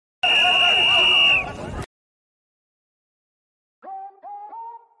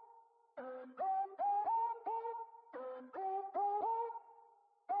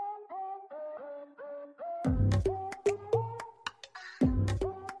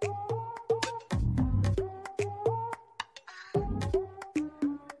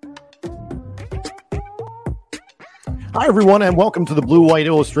Hi, everyone, and welcome to the Blue White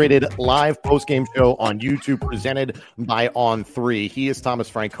Illustrated live postgame show on YouTube presented by On3. He is Thomas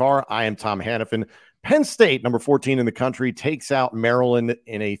Frank Carr. I am Tom Hannafin. Penn State, number 14 in the country, takes out Maryland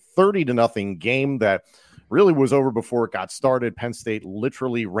in a 30-0 game that really was over before it got started. Penn State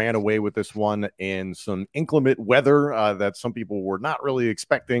literally ran away with this one in some inclement weather that some people were not really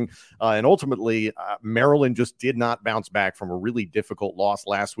expecting. And ultimately, Maryland just did not bounce back from a really difficult loss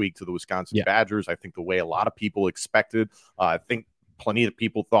last week to the Wisconsin Badgers. I think the way a lot of people expected. I think plenty of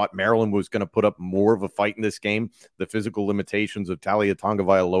people thought Maryland was going to put up more of a fight in this game. The physical limitations of Talia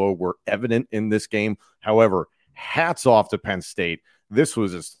Tagovailoa were evident in this game. However, hats off to Penn State. This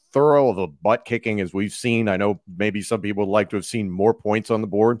was as thorough of a butt kicking as we've seen. I know maybe some people would like to have seen more points on the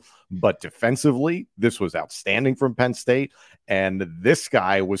board, but defensively, this was outstanding from Penn State. And this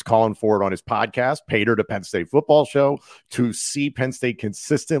guy was calling for it on his podcast, Pater to Penn State Football Show, to see Penn State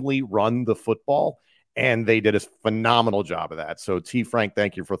consistently run the football. And they did a phenomenal job of that. So, T. Frank,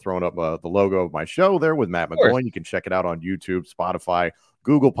 thank you for throwing up the logo of my show there with Matt McGowan. You can check it out on YouTube, Spotify,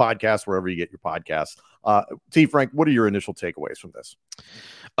 Google Podcasts, wherever you get your podcasts. T. Frank, what are your initial takeaways from this?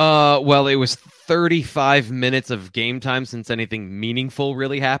 Well, it was 35 minutes of game time since anything meaningful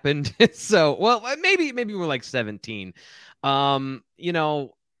really happened. So, well, maybe we're like 17. I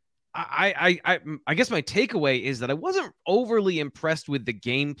guess my takeaway is that I wasn't overly impressed with the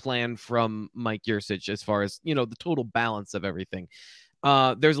game plan from Mike Yurcich as far as, the total balance of everything.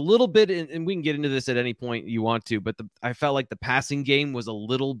 There's a little bit, and we can get into this at any point you want to, but I felt like the passing game was a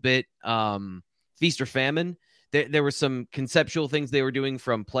little bit feast or famine. There were some conceptual things they were doing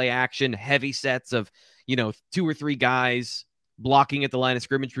from play action, heavy sets of, 2 or 3 guys blocking at the line of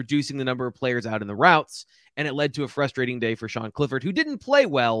scrimmage, reducing the number of players out in the routes. And it led to a frustrating day for Sean Clifford, who didn't play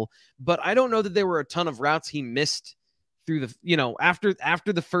well, but I don't know that there were a ton of routes he missed through the,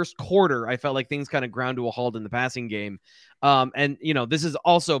 after the first quarter. I felt like things kind of ground to a halt in the passing game. And this is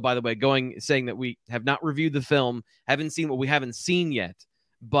also, by the way, saying that we have not reviewed the film, haven't seen what we haven't seen yet.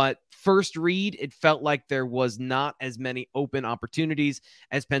 But first read, it felt like there was not as many open opportunities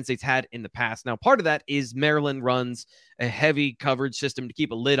as Penn State's had in the past. Now, part of that is Maryland runs a heavy coverage system to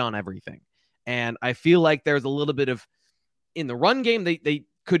keep a lid on everything. And I feel like there's a little bit of, in the run game, they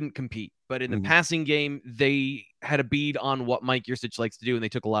couldn't compete. But in the passing game, they had a bead on what Mike Yurcich likes to do, and they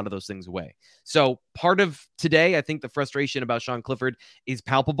took a lot of those things away. So part of today, I think the frustration about Sean Clifford is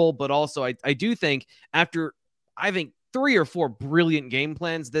palpable. But also, I do think after, 3 or 4 brilliant game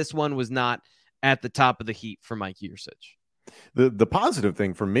plans, this one was not at the top of the heap for Mike Yurcich. The positive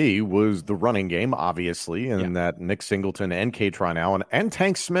thing for me was the running game, obviously, and that Nick Singleton and Katron Allen and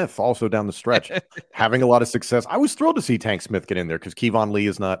Tank Smith also down the stretch having a lot of success. I was thrilled to see Tank Smith get in there because Kevon Lee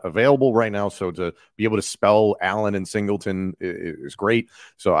is not available right now. So to be able to spell Allen and Singleton is great.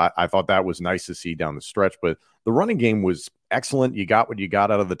 So I thought that was nice to see down the stretch. But the running game was excellent. You got what you got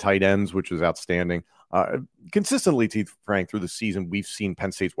out of the tight ends, which was outstanding. Consistently, T. Frank, through the season, we've seen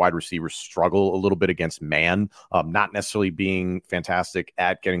Penn State's wide receivers struggle a little bit against man, not necessarily being fantastic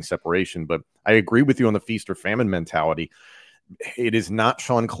at getting separation. But I agree with you on the feast or famine mentality. It is not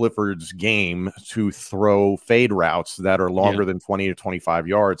Sean Clifford's game to throw fade routes that are longer than 20 to 25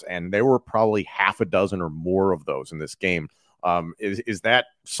 yards. And there were probably half a dozen or more of those in this game. Is that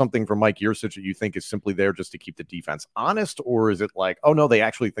something from Mike Yurcich that you think is simply there just to keep the defense honest, or is it like, oh no, they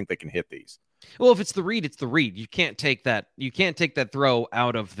actually think they can hit these? Well, if it's the read, it's the read. You can't take that. You can't take that throw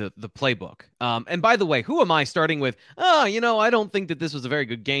out of the playbook. And by the way, who am I starting with? I don't think that this was a very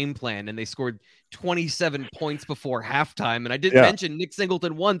good game plan, and they scored 27 points before halftime. And I didn't mention Nick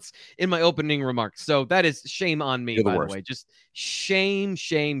Singleton once in my opening remarks, so that is shame on me. By the way, just shame.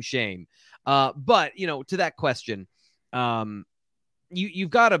 But to that question. You've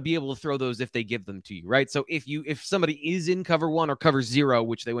got to be able to throw those if they give them to you, right? So if somebody is in cover 1 or cover 0,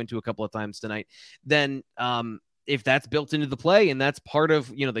 which they went to a couple of times tonight, then if that's built into the play and that's part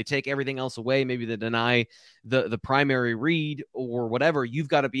of, they take everything else away, maybe they deny the primary read or whatever, you've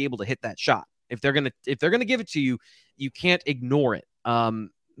got to be able to hit that shot. If they're gonna give it to you, you can't ignore it.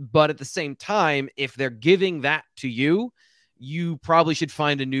 But at the same time, if they're giving that to you, you probably should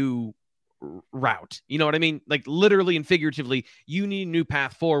find a new route. You know what I mean? Like literally and figuratively, you need a new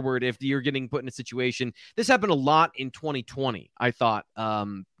path forward if you're getting put in a situation. This happened a lot in 2020, I thought,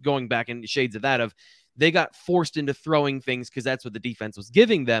 going back in shades of that, of they got forced into throwing things because that's what the defense was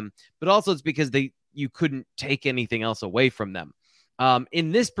giving them, but also it's because you couldn't take anything else away from them.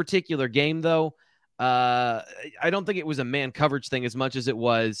 In this particular game, though, I don't think it was a man coverage thing as much as it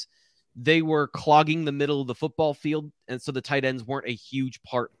was they were clogging the middle of the football field, and so the tight ends weren't a huge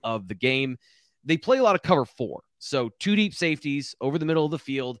part of the game. They play a lot of cover 4, so 2 deep safeties over the middle of the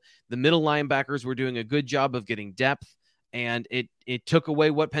field. The middle linebackers were doing a good job of getting depth. And it took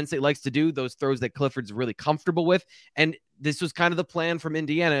away what Penn State likes to do, those throws that Clifford's really comfortable with. And this was kind of the plan from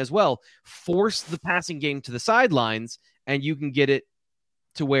Indiana as well. Force the passing game to the sidelines, and you can get it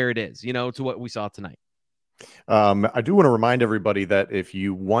to where it is, to what we saw tonight. I do want to remind everybody that if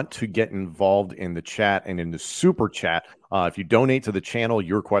you want to get involved in the chat and in the super chat, if you donate to the channel,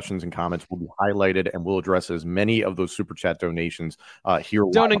 your questions and comments will be highlighted, and we'll address as many of those super chat donations here.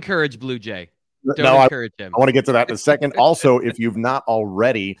 Don't encourage Blue Jay. Don't encourage him. I want to get to that in a second. Also, if you've not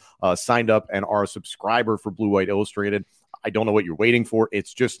already signed up and are a subscriber for Blue White Illustrated, I don't know what you're waiting for.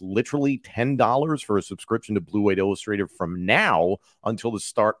 It's just literally $10 for a subscription to Blue White Illustrated from now until the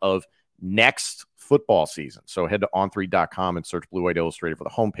start of next football season. So head to on3.com and search Blue White Illustrated for the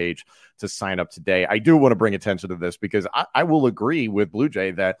homepage to sign up today. I do want to bring attention to this because I will agree with Blue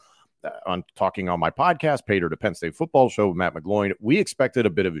Jay that on talking on my podcast, Pater to Penn State Football Show with Matt McGloin, we expected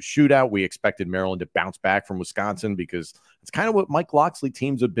a bit of a shootout. We expected Maryland to bounce back from Wisconsin because it's kind of what Mike Locksley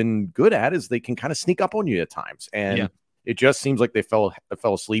teams have been good at, is they can kind of sneak up on you at times. And it just seems like they fell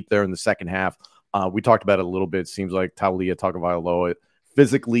asleep there in the second half. We talked about it a little bit. It seems like Taulia Tagovailoa,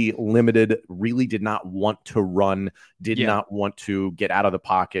 physically limited, really did not want to run, did not want to get out of the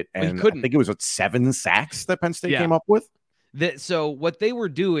pocket. And I think it was 7 sacks that Penn State came up with. So what they were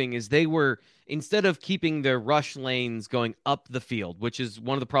doing is they were, instead of keeping their rush lanes going up the field, which is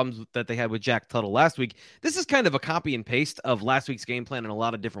one of the problems that they had with Jack Tuttle last week, this is kind of a copy and paste of last week's game plan in a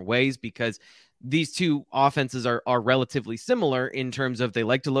lot of different ways, because these two offenses are relatively similar in terms of they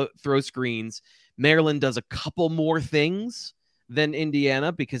like to throw screens. Maryland does a couple more things than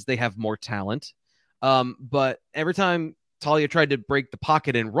Indiana because they have more talent. But every time Talia tried to break the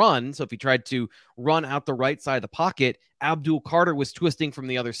pocket and run, so if he tried to run out the right side of the pocket, Abdul Carter was twisting from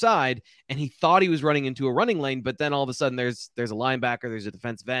the other side, and he thought he was running into a running lane, but then all of a sudden there's a linebacker, there's a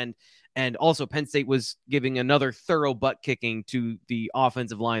defensive end, and also Penn State was giving another thorough butt kicking to the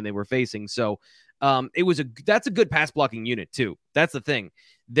offensive line they were facing. So that's a good pass blocking unit too. That's the thing.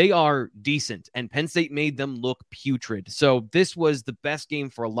 They are decent, and Penn State made them look putrid. So this was the best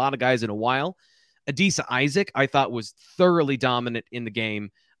game for a lot of guys in a while. Adisa Isaac, I thought, was thoroughly dominant in the game.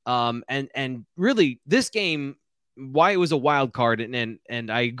 And really this game, why it was a wild card.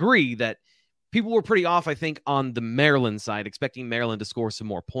 And I agree that people were pretty off, I think, on the Maryland side, expecting Maryland to score some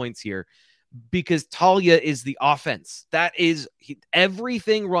more points here, because Talia is the offense.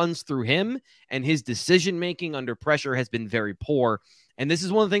 Everything runs through him, and his decision-making under pressure has been very poor. And this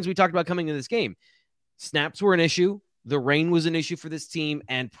is one of the things we talked about coming into this game. Snaps were an issue. The rain was an issue for this team,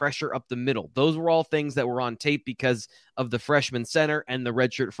 and pressure up the middle. Those were all things that were on tape because of the freshman center and the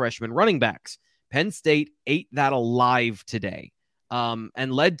redshirt freshman running backs. Penn State ate that alive today, and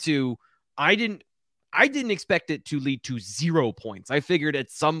led to, I didn't expect it to lead to 0 points. I figured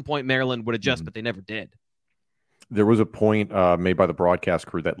at some point Maryland would adjust, but they never did. There was a point made by the broadcast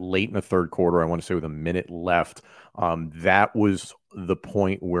crew that late in the third quarter, I want to say with a minute left, that was the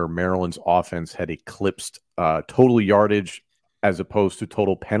point where Maryland's offense had eclipsed total yardage as opposed to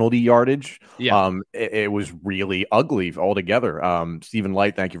total penalty yardage. It was really ugly altogether. Stephen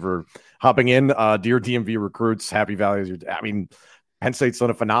Light, thank you for hopping in. Dear DMV recruits, happy values. I mean, Penn State's done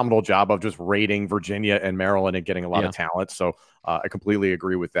a phenomenal job of just raiding Virginia and Maryland and getting a lot of talent. So I completely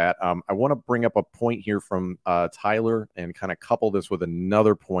agree with that. I want to bring up a point here from Tyler and kind of couple this with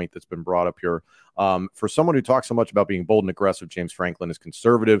another point that's been brought up here. For someone who talks so much about being bold and aggressive, James Franklin is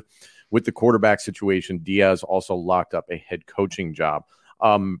conservative. With the quarterback situation, Diaz also locked up a head coaching job.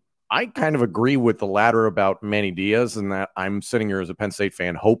 I kind of agree with the latter about Manny Diaz, and that I'm sitting here as a Penn State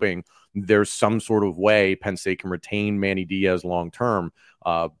fan hoping there's some sort of way Penn State can retain Manny Diaz long-term.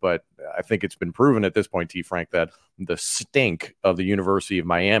 But I think it's been proven at this point, T. Frank, that the stink of the University of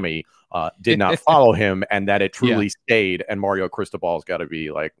Miami did not follow him, and that it truly stayed. And Mario Cristobal's got to be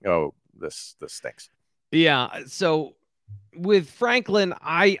like, oh, this stinks. Yeah. So with Franklin,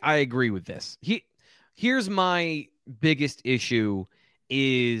 I agree with this. Here's my biggest issue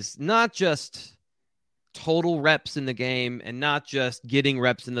is not just total reps in the game and not just getting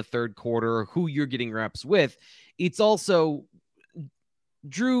reps in the third quarter or who you're getting reps with. It's also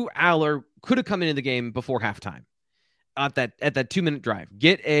Drew Aller could have come into the game before halftime at that 2-minute drive.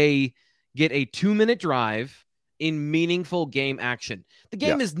 Get a 2-minute drive in meaningful game action. The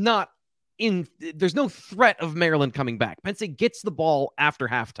game is not there's no threat of Maryland coming back. Penn State gets the ball after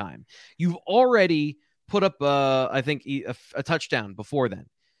halftime. You've already put up, I think, a touchdown before then.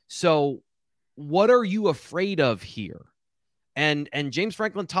 So what are you afraid of here? And James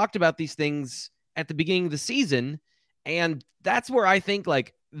Franklin talked about these things at the beginning of the season, and that's where I think,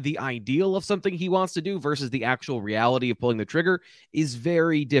 like, the ideal of something he wants to do versus the actual reality of pulling the trigger is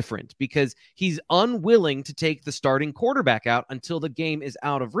very different, because he's unwilling to take the starting quarterback out until the game is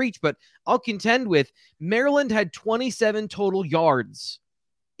out of reach. But I'll contend with, Maryland had 27 total yards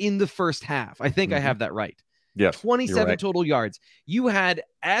in the first half. I think I have that right. Yes, 27 right. total yards. You had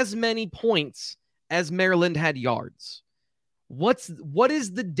as many points as Maryland had yards. What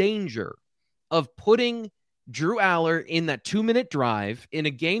is the danger of putting Drew Aller in that 2-minute drive in a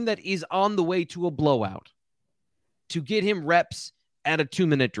game that is on the way to a blowout to get him reps at a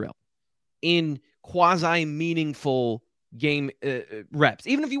 2-minute drill in quasi-meaningful game reps?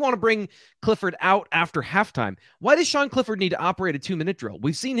 Even if you want to bring Clifford out after halftime, why does Sean Clifford need to operate a 2-minute drill?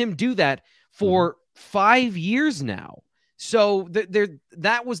 We've seen him do that for 5 years now. So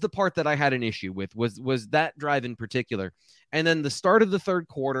that was the part that I had an issue with, was that drive in particular. And then the start of the third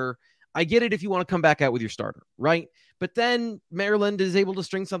quarter, I get it if you want to come back out with your starter, right? But then Maryland is able to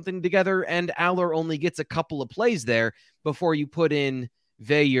string something together, and Aller only gets a couple of plays there before you put in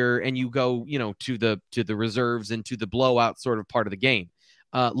Veyer and you go, to the reserves and to the blowout sort of part of the game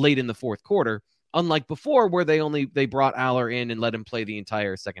late in the fourth quarter, unlike before where they brought Aller in and let him play the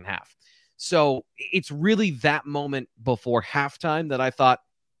entire second half. So it's really that moment before halftime that I thought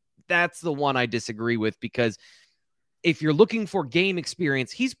that's the one I disagree with, because if you're looking for game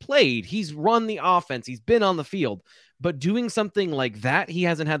experience, he's played, he's run the offense, he's been on the field, but doing something like that, he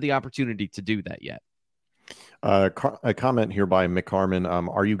hasn't had the opportunity to do that yet. A comment here by Mick Harmon.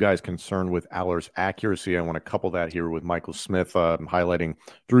 Are you guys concerned with Aller's accuracy? I want to couple that here with Michael Smith highlighting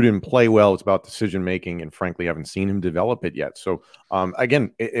Drew didn't play well. It's about decision making, and frankly, haven't seen him develop it yet. So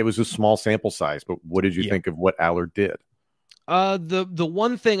again, it was a small sample size, but what did you think of what Aller did? The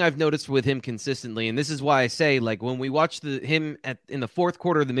one thing I've noticed with him consistently, and this is why I say, like, when we watch him in the fourth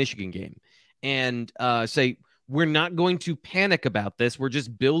quarter of the Michigan game, and say, we're not going to panic about this, we're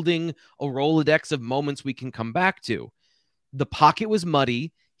just building a Rolodex of moments we can come back to. The pocket was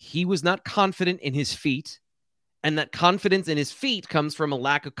muddy. He was not confident in his feet, and that confidence in his feet comes from a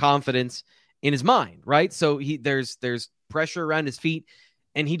lack of confidence in his mind, right? So there's pressure around his feet,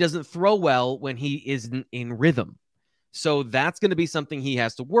 and he doesn't throw well when he isn't in rhythm. So that's going to be something he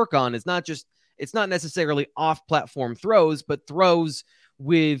has to work on. It's not necessarily off-platform throws, but throws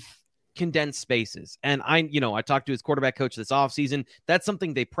with condensed spaces. And I talked to his quarterback coach this offseason. That's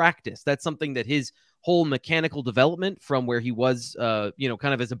something they practice. That's something that his whole mechanical development from where he was, kind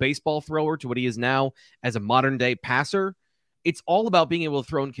of as a baseball thrower to what he is now as a modern day passer. It's all about being able to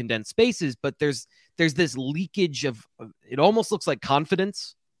throw in condensed spaces, but there's this leakage of, it almost looks like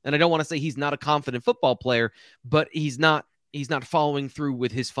confidence. And I don't want to say he's not a confident football player, but he's not following through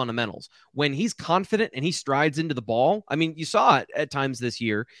with his fundamentals. When he's confident and he strides into the ball, I mean, you saw it at times this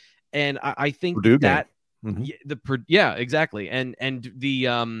year. And I think Purdue that, game. Yeah, exactly. And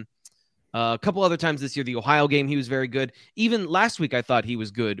the a couple other times this year, the Ohio game, he was very good. Even last week, I thought he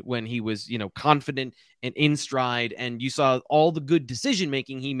was good when he was, confident and in stride. And you saw all the good decision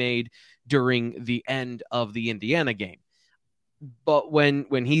making he made during the end of the Indiana game. But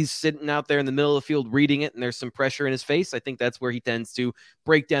when he's sitting out there in the middle of the field reading it and there's some pressure in his face, I think that's where he tends to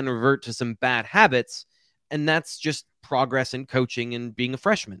break down and revert to some bad habits. And that's just progress in coaching and being a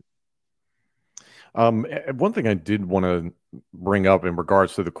freshman. One thing I did want to bring up in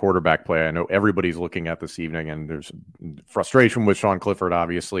regards to the quarterback play, I know everybody's looking at this evening, and there's frustration with Sean Clifford,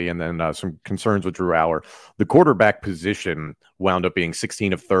 obviously, and then some concerns with Drew Aller. The quarterback position wound up being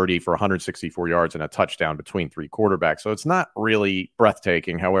 16 of 30 for 164 yards and a touchdown between three quarterbacks. So it's not really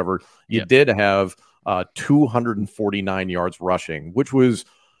breathtaking. However, you did have 249 yards rushing, which was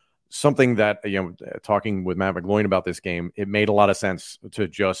something that, talking with Matt McGloin about this game, it made a lot of sense to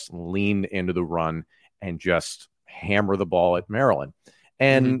just lean into the run and just hammer the ball at Maryland.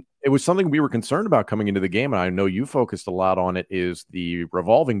 And it was something we were concerned about coming into the game, and I know you focused a lot on it, is the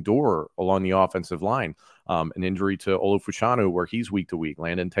revolving door along the offensive line. An injury to Olufushanu where he's week to week.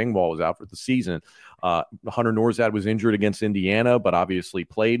 Landon Tengwall was out for the season. Hunter Norzad was injured against Indiana, but obviously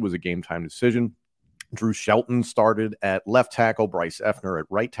played, was a game-time decision. Drew Shelton started at left tackle, Bryce Effner at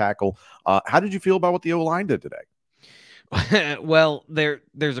right tackle. How did you feel about what the O-line did today? Well,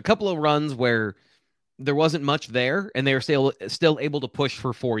 there's a couple of runs where there wasn't much there, and they were still able to push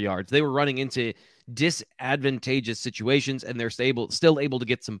for 4 yards. They were running into disadvantageous situations, and they're still able to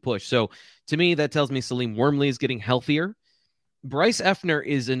get some push. So to me, that tells me Salim Wormley is getting healthier. Bryce Effner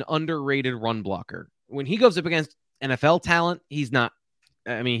is an underrated run blocker. When he goes up against NFL talent, he's going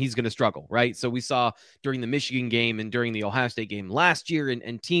to struggle, right? So we saw during the Michigan game and during the Ohio State game last year,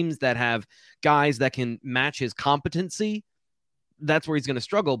 and teams that have guys that can match his competency, that's where he's going to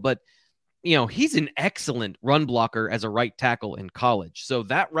struggle. But he's an excellent run blocker as a right tackle in college. So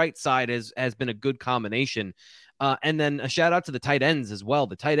that right side has been a good combination. And then a shout out to the tight ends as well.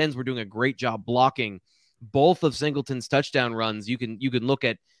 The tight ends were doing a great job blocking both of Singleton's touchdown runs. You can look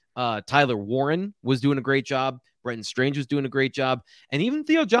at Tyler Warren was doing a great job. Brenton Strange was doing a great job. And even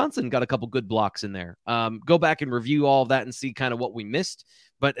Theo Johnson got a couple good blocks in there. Go back and review all of that and see kind of what we missed.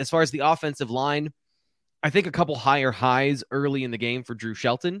 But as far as the offensive line, I think a couple higher highs early in the game for Drew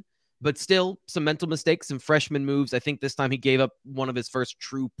Shelton, but still some mental mistakes, some freshman moves. I think this time he gave up one of his first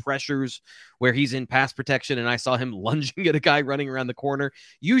true pressures where he's in pass protection, and I saw him lunging at a guy running around the corner.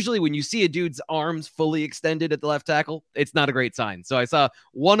 Usually when you see a dude's arms fully extended at the left tackle, it's not a great sign. So I saw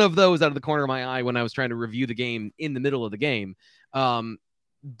one of those out of the corner of my eye when I was trying to review the game in the middle of the game.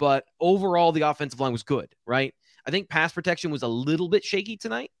 But overall, the offensive line was good, right? I think pass protection was a little bit shaky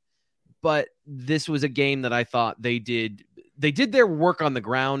tonight, but this was a game that I thought they did their work on the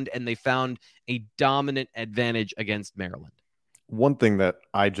ground, and they found a dominant advantage against Maryland. One thing that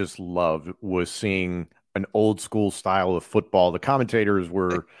I just loved was seeing an old school style of football. The commentators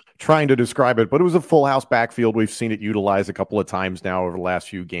were trying to describe it, but it was a full house backfield. We've seen it utilized a couple of times now over the last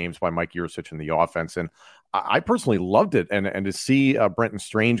few games by Mike Yursich in the offense. And I personally loved it. And to see Brenton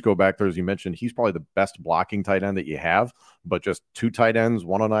Strange go back there, as you mentioned, he's probably the best blocking tight end that you have, but just two tight ends,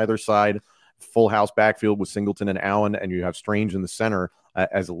 one on either side, full house backfield with Singleton and Allen, and you have Strange in the center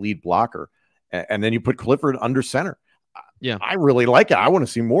as a lead blocker. And then you put Clifford under center. Yeah, I really like it. I want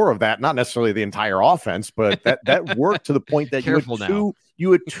to see more of that. Not necessarily the entire offense, but that worked to the point that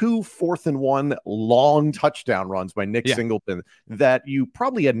you had 2 4th-and-1 long touchdown runs by Nick Singleton that you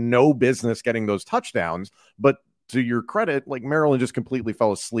probably had no business getting those touchdowns. But to your credit, like Maryland just completely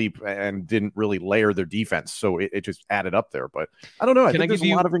fell asleep and didn't really layer their defense. So it just added up there. But I don't know. I think there's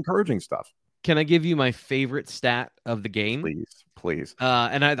a lot of encouraging stuff. Can I give you my favorite stat of the game? Please.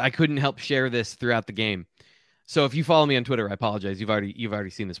 And I couldn't help share this throughout the game. So if you follow me on Twitter, I apologize. You've already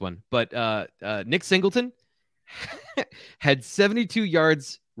seen this one. But Nick Singleton had 72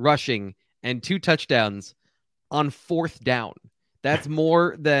 yards rushing and 2 touchdowns on 4th down. That's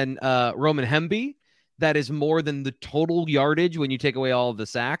more than Roman Hemby. That is more than the total yardage when you take away all of the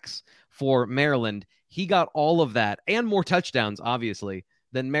sacks for Maryland. He got all of that and more touchdowns, obviously,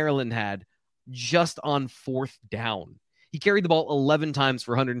 than Maryland had just on 4th down. He carried the ball 11 times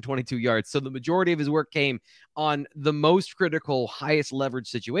for 122 yards. So the majority of his work came on the most critical, highest leverage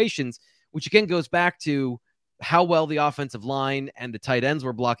situations, which again goes back to how well the offensive line and the tight ends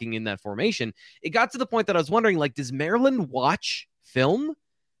were blocking in that formation. It got to the point that I was wondering, like, does Maryland watch film?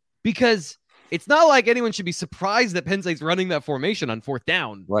 Because it's not like anyone should be surprised that Penn State's running that formation on 4th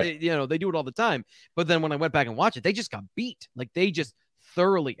down. Right. They do it all the time. But then when I went back and watched it, they just got beat. Like, they just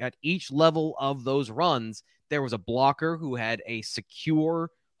thoroughly, at each level of those runs, there was a blocker who had a secure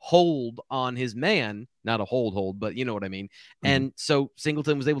hold on his man, not a hold, but you know what I mean. Mm-hmm. And so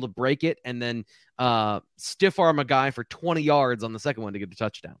Singleton was able to break it and then stiff arm a guy for 20 yards on the second one to get the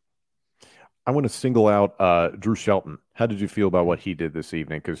touchdown. I want to single out Drew Shelton. How did you feel about what he did this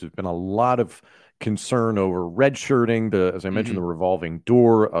evening? Because there's been a lot of concern over redshirting, as I mentioned, the revolving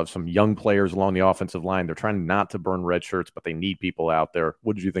door of some young players along the offensive line. They're trying not to burn red shirts, but they need people out there.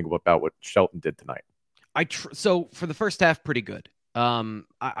 What did you think about what Shelton did tonight? So for the first half, pretty good.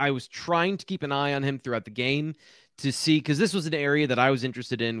 I was trying to keep an eye on him throughout the game to see, because this was an area that I was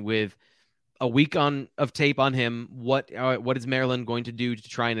interested in with a week of tape on him. What is Maryland going to do to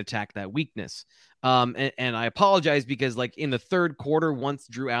try and attack that weakness? And I apologize because, like, in the third quarter, once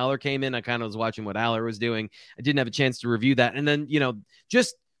Drew Aller came in, I kind of was watching what Aller was doing. I didn't have a chance to review that. And then,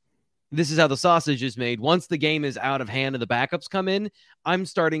 just this is how the sausage is made. Once the game is out of hand and the backups come in, I'm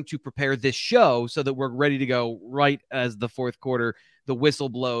starting to prepare this show so that we're ready to go right as the fourth quarter, the whistle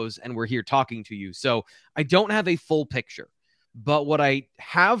blows, and we're here talking to you. So I don't have a full picture, but what I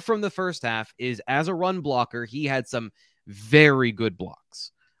have from the first half is, as a run blocker, he had some very good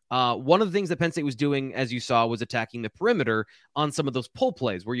blocks. One of the things that Penn State was doing, as you saw, was attacking the perimeter on some of those pull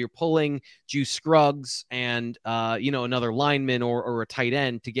plays where you're pulling Juice Scruggs and, another lineman or a tight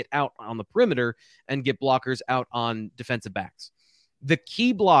end to get out on the perimeter and get blockers out on defensive backs. The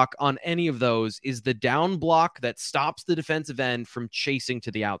key block on any of those is the down block that stops the defensive end from chasing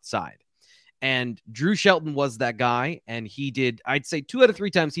to the outside. And Drew Shelton was that guy, and he did, I'd say 2 out of 3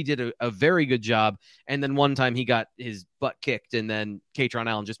 times he did a very good job, and then one time he got his butt kicked, and then Katron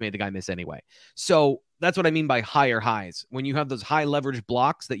Allen just made the guy miss anyway. So that's what I mean by higher highs. When you have those high leverage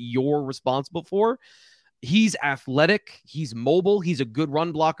blocks that you're responsible for, he's athletic, he's mobile, he's a good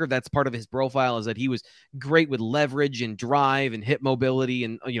run blocker. That's part of his profile, is that he was great with leverage and drive and hip mobility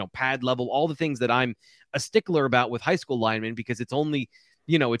and pad level, all the things that I'm a stickler about with high school linemen, because it's only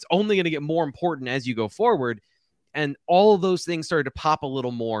it's only going to get more important as you go forward. And all of those things started to pop a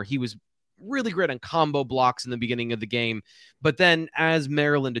little more. He was really great on combo blocks in the beginning of the game. But then as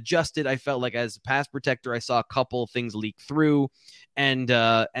Maryland adjusted, I felt like as a pass protector, I saw a couple things leak through, and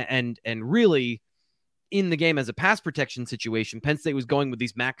really in the game as a pass protection situation, Penn State was going with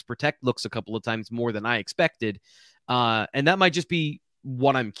these max protect looks a couple of times more than I expected. And that might just be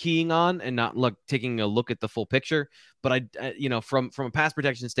what I'm keying on and not taking a look at the full picture. But from a pass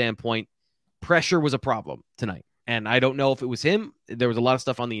protection standpoint, pressure was a problem tonight. And I don't know if it was him. There was a lot of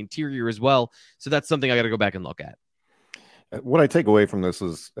stuff on the interior as well. So that's something I got to go back and look at. What I take away from this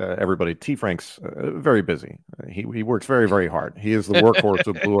is everybody, T. Frank's very busy. He works very, very hard. He is the workhorse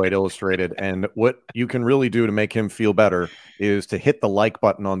of Blue White Illustrated. And what you can really do to make him feel better is to hit the like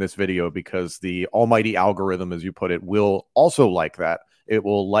button on this video, because the almighty algorithm, as you put it, will also like that. It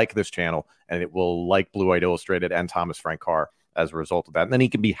will like this channel, and it will like Blue White Illustrated and Thomas Frank Carr as a result of that. And then he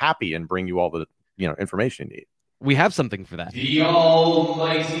can be happy and bring you all the information you need. We have something for that. The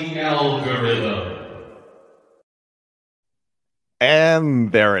almighty algorithm.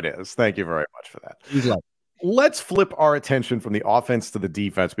 And there it is. Thank you very much for that. Let's flip our attention from the offense to the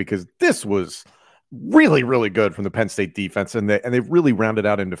defense, because this was really, really good from the Penn State defense. And they've really rounded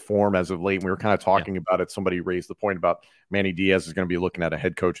out into form as of late. And we were kind of talking about it. Somebody raised the point about Manny Diaz is going to be looking at a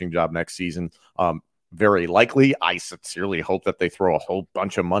head coaching job next season. Very likely. I sincerely hope that they throw a whole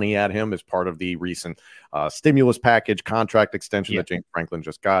bunch of money at him as part of the recent stimulus package contract extension that James Franklin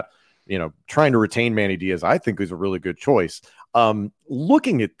just got. Trying to retain Manny Diaz, I think, is a really good choice.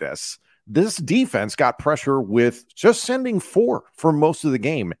 Looking at this defense got pressure with just sending 4 for most of the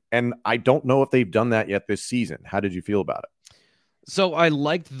game. And I don't know if they've done that yet this season. How did you feel about it? So I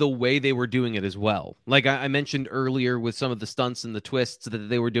liked the way they were doing it as well. Like I mentioned earlier with some of the stunts and the twists that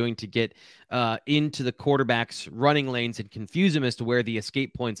they were doing to get into the quarterback's running lanes and confuse him as to where the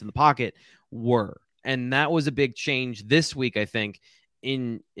escape points in the pocket were. And that was a big change this week, I think,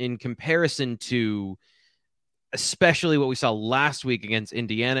 in comparison to especially what we saw last week against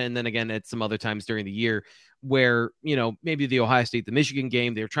Indiana. And then again, at some other times during the year where, maybe the Ohio State, the Michigan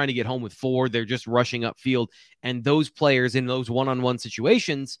game, they're trying to get home with 4. They're just rushing upfield. And those players in those one-on-one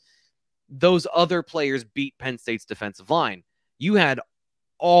situations, those other players beat Penn State's defensive line. You had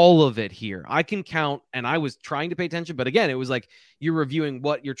all of it here. I can count, and I was trying to pay attention, but again, it was like you're reviewing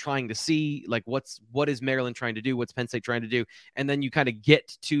what you're trying to see, like what is Maryland trying to do, what's Penn State trying to do, and then you kind of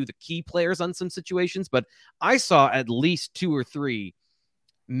get to the key players on some situations. But I saw at least 2 or 3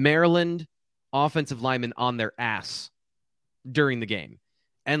 Maryland offensive linemen on their ass during the game.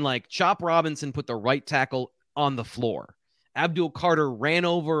 And like Chop Robinson put the right tackle on the floor. Abdul Carter ran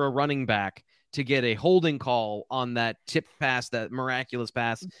over a running back to get a holding call on that tip pass, that miraculous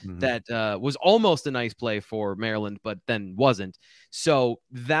pass that was almost a nice play for Maryland, but then wasn't. So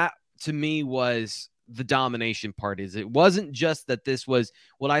that to me was the domination part. Is it wasn't just that this was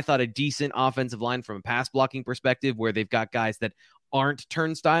what I thought a decent offensive line from a pass blocking perspective, where they've got guys that aren't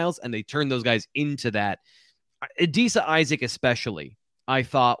turnstiles and they turn those guys into that. Adisa Isaac especially, I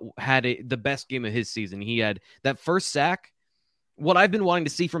thought had the best game of his season. He had that first sack. What I've been wanting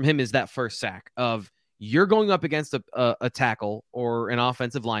to see from him is that first sack of you're going up against a tackle or an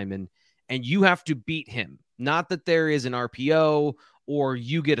offensive lineman and you have to beat him. Not that there is an RPO or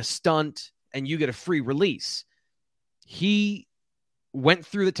you get a stunt and you get a free release. He went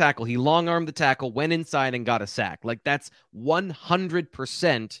through the tackle. He long-armed the tackle, went inside and got a sack. Like that's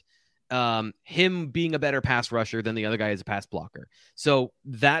 100% him being a better pass rusher than the other guy is a pass blocker. So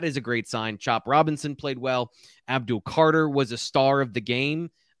that is a great sign. Chop Robinson played well. Abdul Carter was a star of the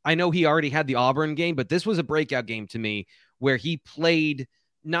game. I know he already had the Auburn game, but this was a breakout game to me where he played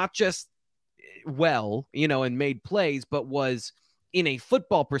not just well, and made plays, but was in a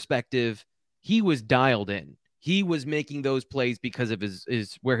football perspective, he was dialed in. He was making those plays because of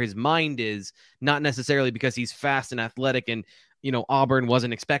his where his mind is, not necessarily because he's fast and athletic and, Auburn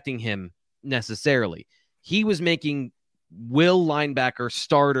wasn't expecting him necessarily. He was making will linebacker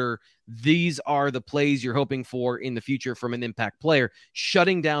starter. These are the plays you're hoping for in the future from an impact player,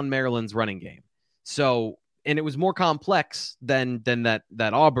 shutting down Maryland's running game. So, and it was more complex than that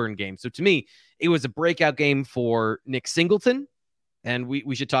Auburn game. So to me, it was a breakout game for Nick Singleton. And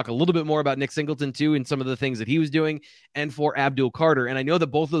we should talk a little bit more about Nick Singleton, too, and some of the things that he was doing, and for Abdul Carter. And I know that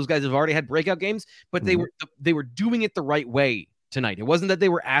both of those guys have already had breakout games, but they were doing it the right way tonight. It wasn't that they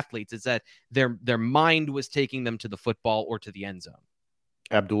were athletes. It's that their mind was taking them to the football or to the end zone.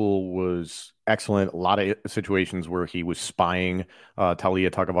 Abdul was excellent. A lot of situations where he was spying Talia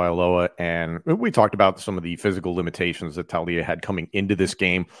Tagovailoa, and we talked about some of the physical limitations that Talia had coming into this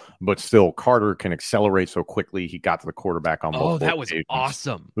game, but still Carter can accelerate so quickly. He got to the quarterback on multiple that was occasions.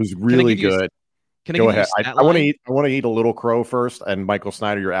 awesome. It was really good. Can I Go give ahead. you a stat I want to line? eat. I want to eat a little crow first. And Michael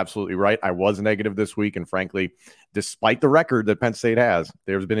Snyder, you're absolutely right. I was negative this week, and frankly, despite the record that Penn State has,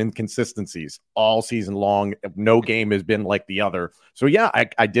 there's been inconsistencies all season long. No game has been like the other. So yeah,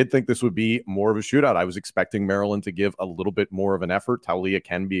 I did think this would be more of a shootout. I was expecting Maryland to give a little bit more of an effort. Talia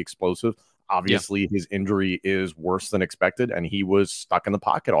can be explosive. Obviously, his injury is worse than expected, and he was stuck in the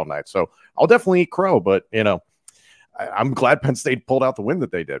pocket all night. So I'll definitely eat crow, but I'm glad Penn State pulled out the win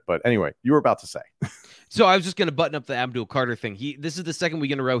that they did. But anyway, you were about to say. So I was just going to button up the Abdul Carter thing. This is the second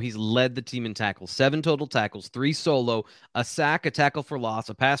week in a row he's led the team in tackles. 7 total tackles, 3 solo, a sack, a tackle for loss,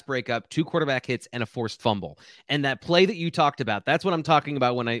 a pass breakup, 2 quarterback hits, and a forced fumble. And that play that you talked about, that's what I'm talking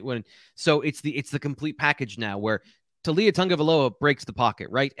about so it's the complete package now where Talia Tagovailoa breaks the pocket,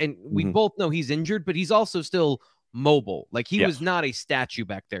 right? And we both know he's injured, but he's also still mobile. Like he was not a statue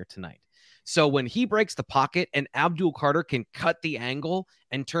back there tonight. So when he breaks the pocket and Abdul Carter can cut the angle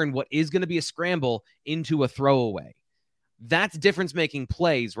and turn what is going to be a scramble into a throwaway, that's difference-making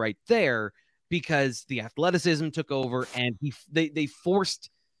plays right there because the athleticism took over and they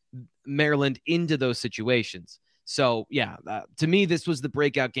forced Maryland into those situations. So, yeah, to me, this was the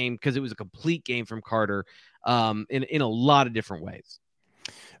breakout game because it was a complete game from Carter in a lot of different ways.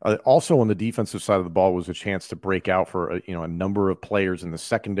 Also on the defensive side of the ball was a chance to break out for a number of players in the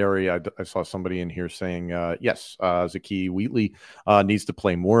secondary. I saw somebody in here saying, yes, Zaki Wheatley needs to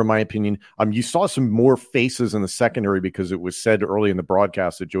play more, in my opinion. You saw some more faces in the secondary because it was said early in the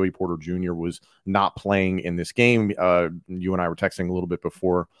broadcast that Joey Porter Jr. was not playing in this game. You and I were texting a little bit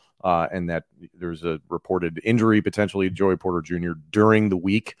before, and that there's a reported injury potentially to Joey Porter Jr. during the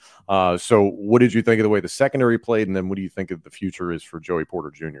week. So what did you think of the way the secondary played? And then what do you think of the future is for Joey Porter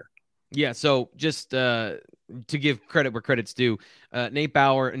Jr.? Yeah, so just to give credit where credit's due, Nate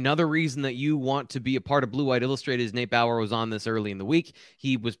Bauer, another reason that you want to be a part of Blue White Illustrated is Nate Bauer was on this early in the week.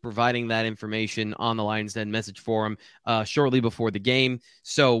 He was providing that information on the Lions Den message forum shortly before the game.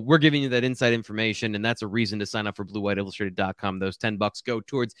 So we're giving you that inside information, and that's a reason to sign up for BlueWhiteIllustrated.com. Those $10 go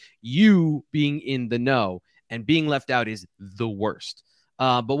towards you being in the know, and being left out is the worst.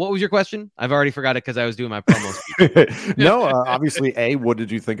 But what was your question? I've already forgot it because I was doing my promo speech. No, obviously, A, what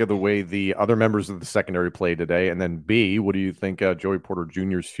did you think of the way the other members of the secondary played today? And then B, what do you think Joey Porter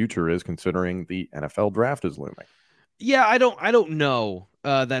Jr.'s future is considering the NFL draft is looming? Yeah, I don't know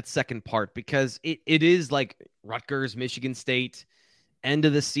that second part because it is like Rutgers, Michigan State, end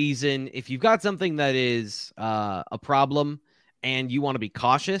of the season. If you've got something that is a problem and you want to be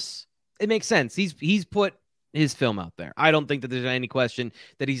cautious, it makes sense. He's put his film out there. I don't think that there's any question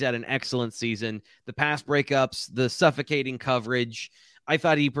that he's had an excellent season. The pass breakups, the suffocating coverage. I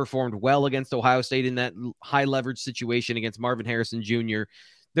thought he performed well against Ohio State in that high leverage situation against Marvin Harrison Jr.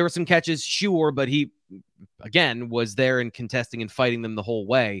 There were some catches, sure, but he, again, was there and contesting and fighting them the whole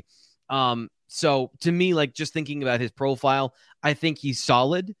way. So to me, like just thinking about his profile, I think he's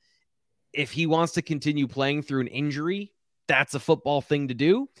solid. If he wants to continue playing through an injury, that's a football thing to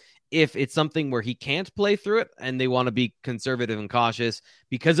do. If it's something where he can't play through it and they want to be conservative and cautious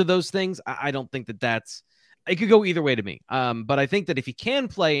because of those things, I don't think that's it could go either way to me. But I think that if he can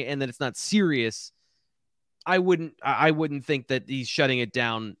play and that it's not serious, I wouldn't think that he's shutting it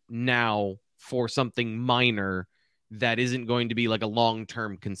down now for something minor that isn't going to be like a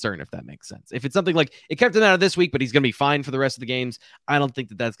long-term concern, if that makes sense. If it's something like it kept him out of this week, but he's going to be fine for the rest of the games, I don't think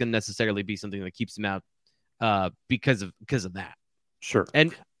that that's going to necessarily be something that keeps him out because of that. Sure.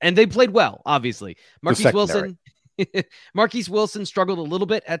 And they played well, obviously. Marquise Wilson struggled a little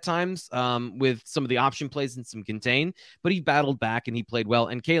bit at times with some of the option plays and some contain, but he battled back and he played well.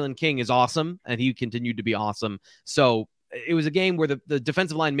 And Kalen King is awesome, and he continued to be awesome. So it was a game where the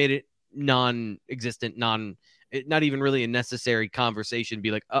defensive line made it non-existent, not even really a necessary conversation. Be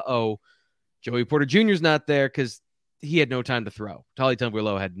like, Joey Porter Jr. is not there because he had no time to throw. Talia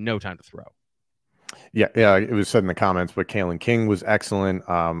Tagovailoa had no time to throw. Yeah, it was said in the comments, but Kalen King was excellent.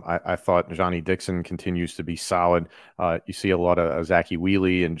 I thought Johnny Dixon continues to be solid. You see a lot of Zaki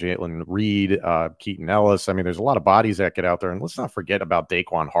Wheatley and Jalen Reed, Keaton Ellis. I mean, there's a lot of bodies that get out there. And let's not forget about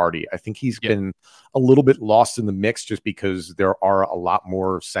Daquan Hardy. I think he's been a little bit lost in the mix just because there are a lot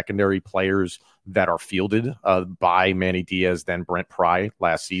more secondary players that are fielded by Manny Diaz than Brent Pry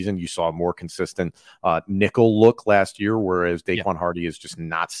last season. You saw a more consistent nickel look last year, whereas Daquan Hardy is just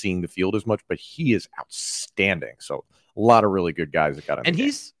not seeing the field as much, but he is outstanding. So a lot of really good guys that got him. And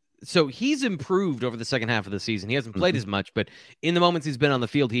So he's improved over the second half of the season. He hasn't played as much, but in the moments he's been on the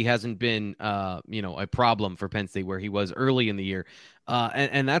field, he hasn't been, a problem for Penn State where he was early in the year.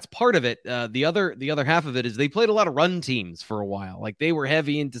 And that's part of it. The other half of it is they played a lot of run teams for a while. Like they were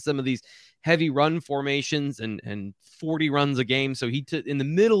heavy into some of these heavy run formations and 40 runs a game. So in the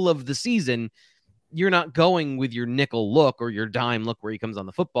middle of the season, you're not going with your nickel look or your dime look where he comes on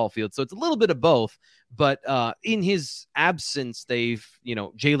the football field. So it's a little bit of both, but in his absence,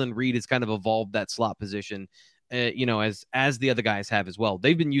 Jalen Reed has kind of evolved that slot position, as the other guys have as well.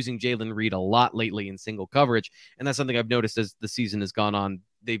 They've been using Jalen Reed a lot lately in single coverage. And that's something I've noticed as the season has gone on.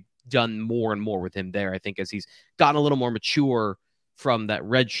 They've done more and more with him there. I think as he's gotten a little more mature from that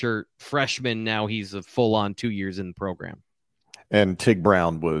redshirt freshman, now he's a full on 2 years in the program. And Tig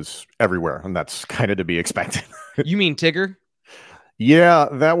Brown was everywhere, and that's kind of to be expected. You mean Tigger? Yeah,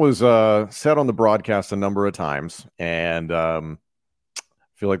 that was said on the broadcast a number of times, and I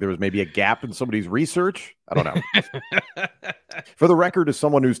feel like there was maybe a gap in somebody's research. I don't know. For the record, as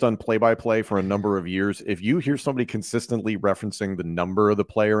someone who's done play-by-play for a number of years, if you hear somebody consistently referencing the number of the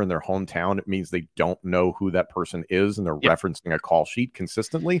player in their hometown, it means they don't know who that person is, and they're referencing a call sheet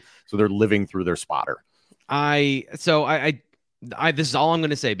consistently, so they're living through their spotter. This is all I'm going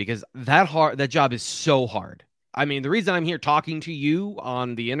to say because that job is so hard. I mean, the reason I'm here talking to you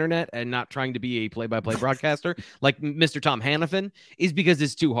on the internet and not trying to be a play-by-play broadcaster like Mr. Tom Hannafin is because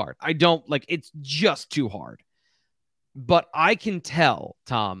it's too hard. It's just too hard. But I can tell,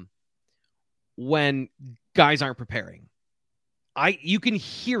 Tom, when guys aren't preparing. You can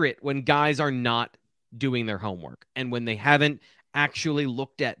hear it when guys are not doing their homework and when they haven't actually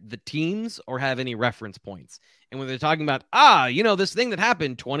looked at the teams or have any reference points. And when they're talking about, this thing that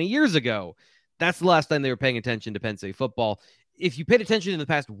happened 20 years ago, that's the last time they were paying attention to Penn State football. If you paid attention in the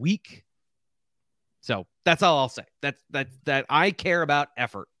past week, so that's all I'll say. That I care about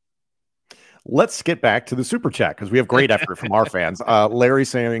effort. Let's get back to the super chat because we have great effort from our fans. Larry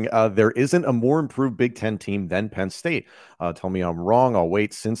saying there isn't a more improved Big Ten team than Penn State. Tell me I'm wrong. I'll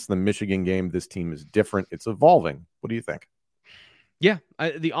wait. Since the Michigan game, this team is different. It's evolving. What do you think? Yeah,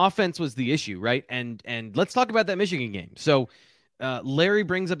 the offense was the issue, right? And let's talk about that Michigan game. So Larry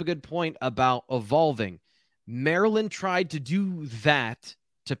brings up a good point about evolving. Maryland tried to do that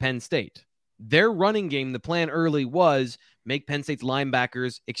to Penn State. Their running game, the plan early was make Penn State's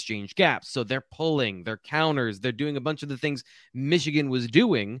linebackers exchange gaps. So they're pulling, they're counters, they're doing a bunch of the things Michigan was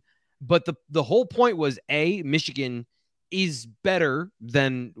doing. But the whole point was, A, Michigan is better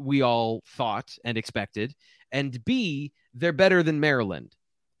than we all thought and expected. And B, they're better than Maryland.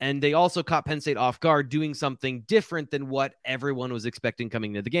 And they also caught Penn State off guard doing something different than what everyone was expecting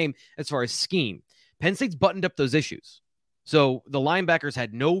coming into the game as far as scheme. Penn State's buttoned up those issues. So the linebackers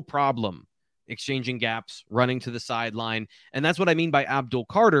had no problem exchanging gaps, running to the sideline. And that's what I mean by Abdul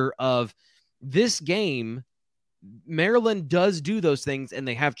Carter of this game. Maryland does do those things, and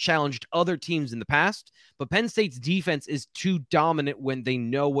they have challenged other teams in the past. But Penn State's defense is too dominant when they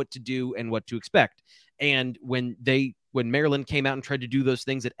know what to do and what to expect. And when Maryland came out and tried to do those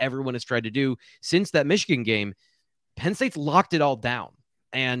things that everyone has tried to do since that Michigan game, Penn State's locked it all down.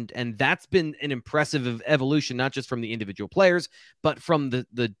 And that's been an impressive evolution, not just from the individual players, but from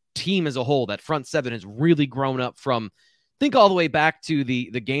the team as a whole. That front seven has really grown up from, think all the way back to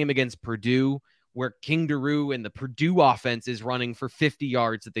the game against Purdue, where King Daru and the Purdue offense is running for 50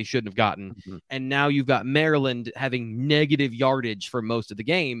 yards that they shouldn't have gotten. Mm-hmm. And now you've got Maryland having negative yardage for most of the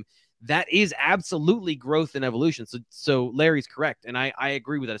game. That is absolutely growth and evolution. So Larry's correct. And I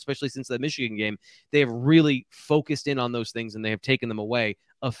agree with that, especially since the Michigan game. They have really focused in on those things and they have taken them away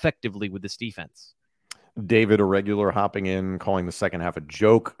effectively with this defense. David, a regular, hopping in, calling the second half a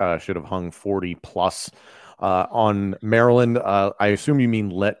joke. Should have hung 40 plus on Maryland. I assume you mean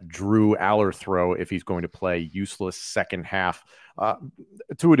let Drew Aller throw if he's going to play useless second half.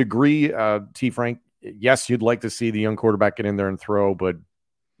 To a degree, T. Frank, yes, you'd like to see the young quarterback get in there and throw, but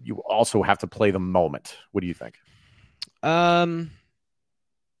you also have to play the moment. What do you think?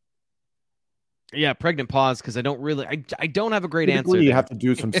 Yeah, pregnant pause because I don't have a great answer. You have to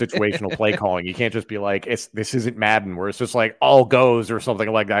do some situational play calling. You can't just be like, this isn't Madden where it's just like all goes or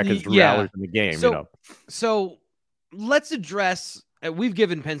something like that because Drew Aller's in the game. So let's address. We've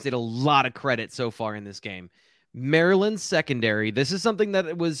given Penn State a lot of credit so far in this game. Maryland's secondary. This is something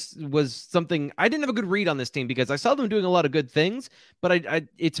that was something I didn't have a good read on this team because I saw them doing a lot of good things, but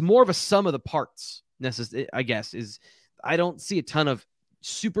it's more of a sum of the parts. I guess I don't see a ton of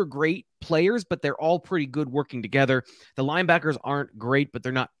super great players, but they're all pretty good working together. The linebackers aren't great, but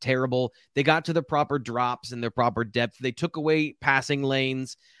they're not terrible. They got to the proper drops and their proper depth. They took away passing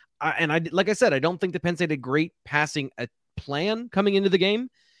lanes. Like I said, I don't think the Penn State had a great passing plan coming into the game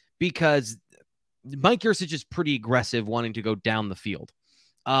because Mike Yurcich is pretty aggressive, wanting to go down the field.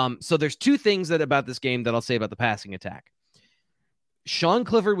 So there's two things about this game that I'll say about the passing attack. Sean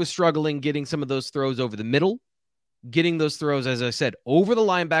Clifford was struggling getting some of those throws over the middle, getting those throws, as I said, over the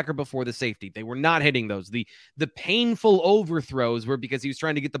linebacker before the safety. They were not hitting those. The painful overthrows were because he was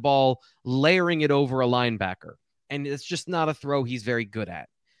trying to get the ball, layering it over a linebacker. And it's just not a throw he's very good at.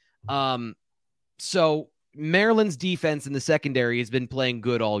 So Maryland's defense in the secondary has been playing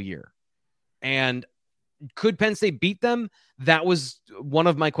good all year. And could Penn State beat them? That was one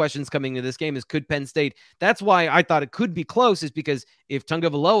of my questions coming into this game is could Penn State? That's why I thought it could be close, is because if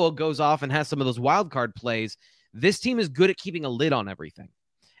Tagovailoa goes off and has some of those wild card plays, this team is good at keeping a lid on everything.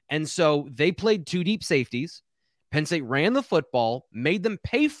 And so they played two deep safeties. Penn State ran the football, made them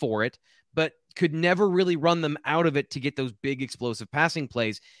pay for it, but could never really run them out of it to get those big explosive passing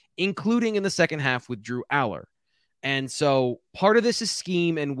plays, including in the second half with Drew Aller. And so part of this is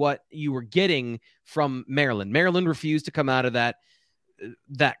scheme and what you were getting from Maryland. Maryland refused to come out of that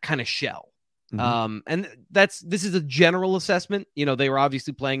kind of shell. And this is a general assessment. You know, they were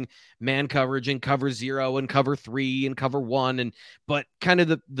obviously playing man coverage and cover 0 and cover 3 and cover 1. But kind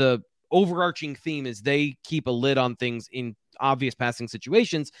of the overarching theme is they keep a lid on things in obvious passing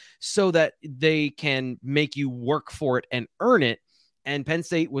situations so that they can make you work for it and earn it. And Penn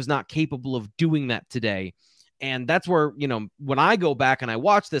State was not capable of doing that today. And that's where, you know, when I go back and I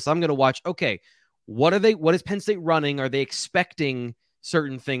watch this, I'm going to watch, okay, what is Penn State running? Are they expecting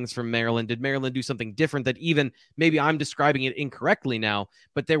certain things from Maryland? Did Maryland do something different that even maybe I'm describing it incorrectly now,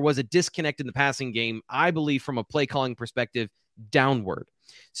 but there was a disconnect in the passing game, I believe, from a play calling perspective downward.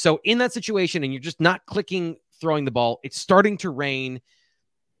 So in that situation, and you're just not clicking, throwing the ball, it's starting to rain.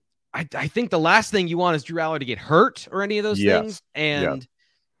 I think the last thing you want is Drew Aller to get hurt or any of those things.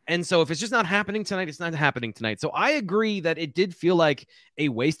 And so if it's just not happening tonight, it's not happening tonight. So I agree that it did feel like a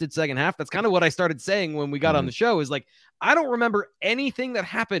wasted second half. That's kind of what I started saying when we got on the show, is like, I don't remember anything that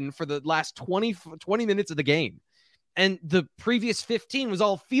happened for the last 20 minutes of the game. And the previous 15 was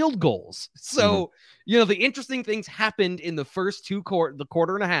all field goals. So, you know, the interesting things happened in the first the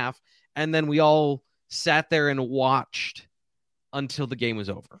quarter and a half. And then we all sat there and watched until the game was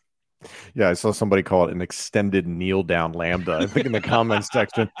over. Yeah, I saw somebody call it an extended kneel down lambda, I think, in the comments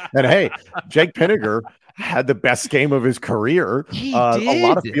section. And hey, Jake Pinniger had the best game of his career. He did. A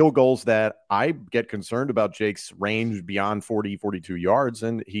lot of field goals that I get concerned about Jake's range beyond 40, 42 yards.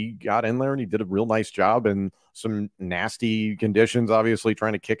 And he got in there and he did a real nice job in some nasty conditions. Obviously,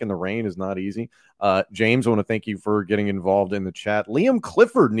 trying to kick in the rain is not easy. James, I want to thank you for getting involved in the chat. Liam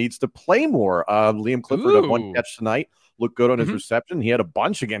Clifford needs to play more. Liam Clifford had one catch tonight. Looked good on his reception. He had a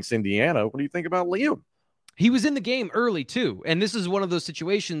bunch against Indiana. What do you think about Liam? He was in the game early, too. And this is one of those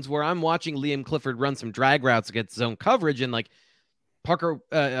situations where I'm watching Liam Clifford run some drag routes against zone coverage. And like Parker,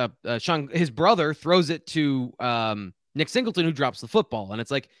 Sean, his brother, throws it to Nick Singleton, who drops the football. And it's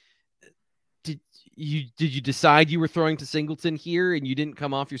like, did you decide you were throwing to Singleton here and you didn't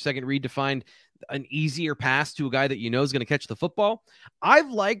come off your second read to find an easier pass to a guy that you know is going to catch the football? I've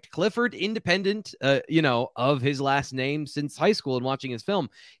liked Clifford independent, of his last name since high school and watching his film.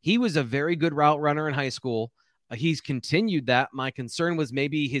 He was a very good route runner in high school. He's continued that. My concern was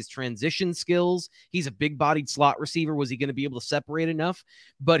maybe his transition skills. He's a big bodied slot receiver. Was he going to be able to separate enough?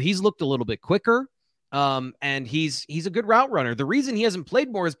 But he's looked a little bit quicker. And he's a good route runner. The reason he hasn't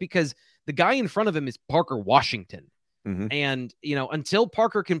played more is because the guy in front of him is Parker Washington. And, you know, until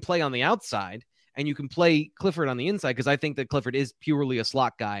Parker can play on the outside and you can play Clifford on the inside, because I think that Clifford is purely a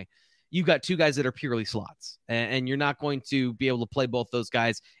slot guy, you've got two guys that are purely slots, and you're not going to be able to play both those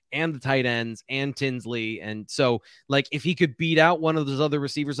guys and the tight ends and Tinsley. And so, like, if he could beat out one of those other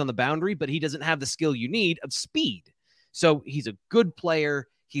receivers on the boundary, but he doesn't have the skill you need of speed. So he's a good player.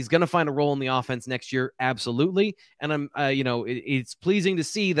 He's going to find a role in the offense next year. Absolutely. And I'm, it's pleasing to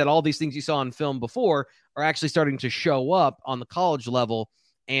see that all these things you saw on film before are actually starting to show up on the college level.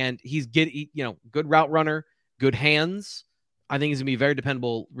 And he's good route runner, good hands. I think he's going to be a very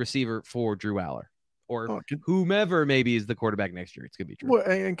dependable receiver for Drew Aller or whomever maybe is the quarterback next year. It's going to be Drew. Well,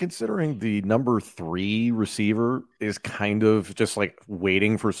 and considering the number 3 receiver is kind of just like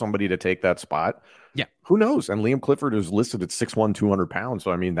waiting for somebody to take that spot. Yeah. Who knows? And Liam Clifford is listed at 6'1", 200 pounds.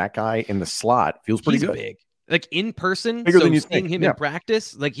 So, I mean, that guy in the slot feels pretty good. Big. Like in person, bigger than you seeing think. him in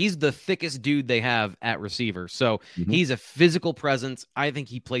practice, like he's the thickest dude they have at receiver. So he's a physical presence. I think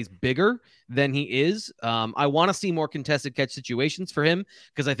he plays bigger than he is. I want to see more contested catch situations for him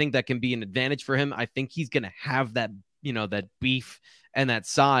because I think that can be an advantage for him. I think he's going to have that, that beef and that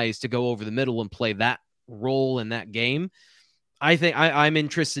size to go over the middle and play that role in that game. I think I'm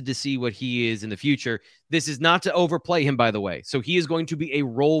interested to see what he is in the future. This is not to overplay him, by the way. So he is going to be a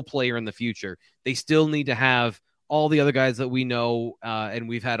role player in the future. They still need to have all the other guys that we know and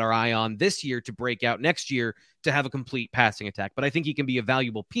we've had our eye on this year to break out next year to have a complete passing attack. But I think he can be a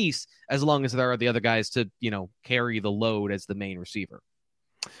valuable piece as long as there are the other guys to, carry the load as the main receiver.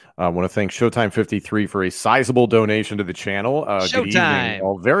 I want to thank Showtime 53 for a sizable donation to the channel. Good evening.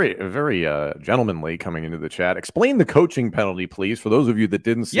 All very, very gentlemanly coming into the chat. Explain the coaching penalty, please. For those of you that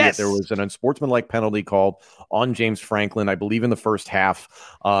didn't see it, there was an unsportsmanlike penalty called on James Franklin, I believe in the first half.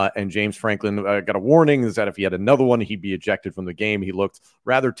 And James Franklin got a warning is that if he had another one, he'd be ejected from the game. He looked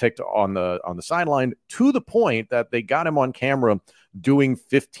rather ticked on the sideline to the point that they got him on camera doing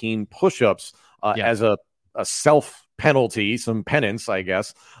 15 push-ups as a self penalty, some penance, I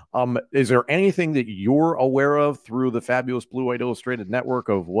guess. Is there anything that you're aware of through the fabulous Blue White Illustrated network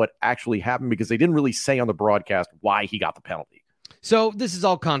of what actually happened? Because they didn't really say on the broadcast why he got the penalty. So this is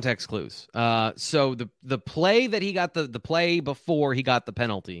all context clues. So the play that he got, the play before he got the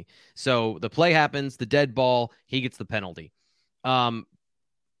penalty. So the play happens, the dead ball, he gets the penalty.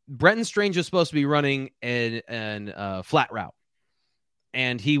 Brenton Strange was supposed to be running a flat route.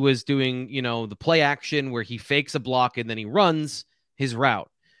 And he was doing, the play action where he fakes a block and then he runs his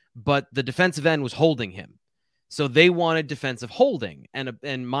route. But the defensive end was holding him. So they wanted defensive holding. And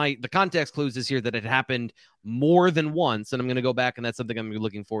the context clues is here that it happened more than once. And I'm going to go back, and that's something I'm going to be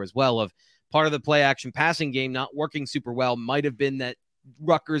looking for as well, of part of the play action passing game not working super well might have been that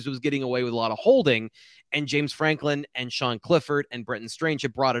Rutgers was getting away with a lot of holding. And James Franklin and Sean Clifford and Brenton Strange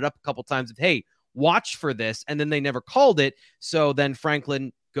have brought it up a couple times of, hey, watch for this, and then they never called it. So then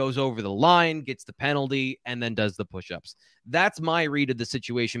Franklin goes over the line, gets the penalty, and then does the push-ups. That's my read of the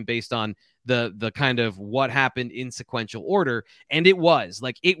situation based on the kind of what happened in sequential order. And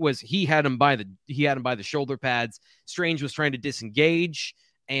he had him by the shoulder pads. Strange was trying to disengage,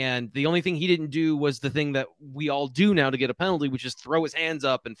 and the only thing he didn't do was the thing that we all do now to get a penalty, which is throw his hands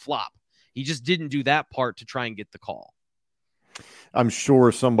up and flop. He just didn't do that part to try and get the call. I'm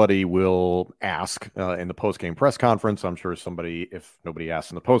sure somebody will ask in the post-game press conference. I'm sure somebody, if nobody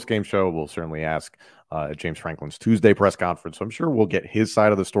asks in the post-game show, will certainly ask at James Franklin's Tuesday press conference. So I'm sure we'll get his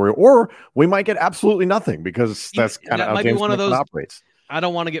side of the story, or we might get absolutely nothing because that's kind of how James Franklin operates. I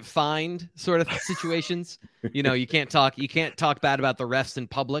don't want to get fined sort of situations. You can't talk bad about the refs in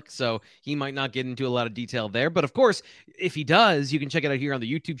public. So he might not get into a lot of detail there. But of course, if he does, you can check it out here on the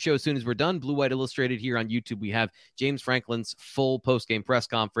YouTube show as soon as we're done. Blue White Illustrated here on YouTube. We have James Franklin's full post-game press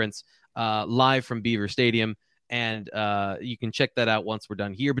conference live from Beaver Stadium. And you can check that out once we're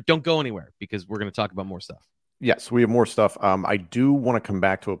done here. But don't go anywhere because we're going to talk about more stuff. Yes, we have more stuff. I do want to come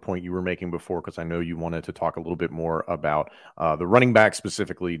back to a point you were making before because I know you wanted to talk a little bit more about the running back,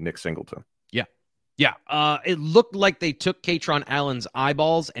 specifically Nick Singleton. Yeah. It looked like they took Katron Allen's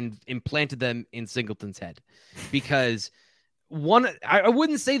eyeballs and implanted them in Singleton's head because I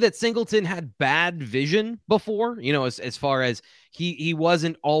wouldn't say that Singleton had bad vision before, as far as he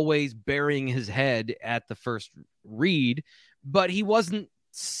wasn't always burying his head at the first read, but he wasn't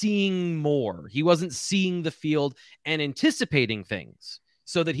seeing more. He wasn't seeing the field and anticipating things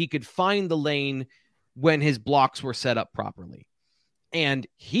so that he could find the lane when his blocks were set up properly. And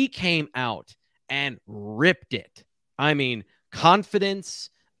he came out and ripped it. I mean, confidence,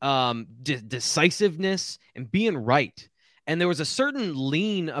 decisiveness, and being right. And there was a certain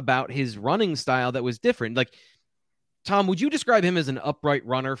lean about his running style that was different. Like, Tom, would you describe him as an upright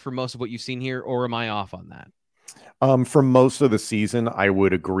runner for most of what you've seen here, or am I off on that? For most of the season, I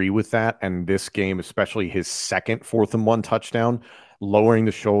would agree with that. And this game, especially his second 4th-and-1 touchdown, lowering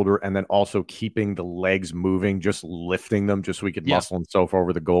the shoulder and then also keeping the legs moving, just lifting them just so he could muscle himself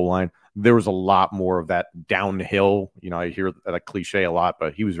over the goal line. There was a lot more of that downhill. I hear that cliche a lot,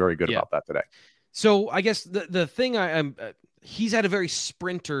 but he was very good about that today. So I guess the thing he's had a very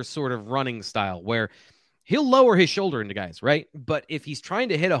sprinter sort of running style where he'll lower his shoulder into guys, right? But if he's trying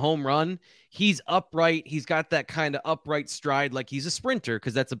to hit a home run, he's upright. He's got that kind of upright stride like he's a sprinter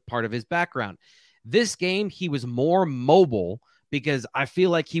because that's a part of his background. This game, he was more mobile because I feel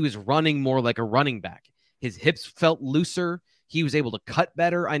like he was running more like a running back. His hips felt looser. He was able to cut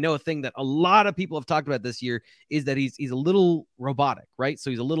better. I know a thing that a lot of people have talked about this year is that he's a little robotic, right? So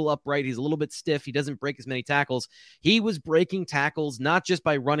he's a little upright. He's a little bit stiff. He doesn't break as many tackles. He was breaking tackles, not just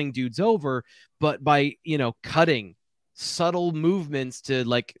by running dudes over, but by, cutting subtle movements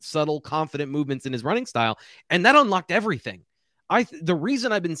to subtle, confident movements in his running style. And that unlocked everything. The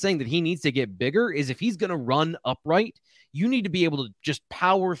reason I've been saying that he needs to get bigger is if he's going to run upright, you need to be able to just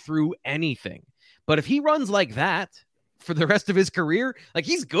power through anything. But if he runs like that for the rest of his career,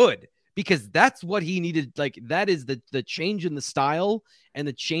 he's good. because that's what he needed. Like, that is the change in the style and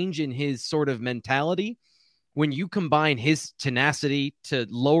the change in his sort of mentality. When you combine his tenacity to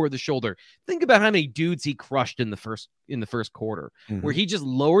lower the shoulder, think about how many dudes he crushed in the first quarter, where he just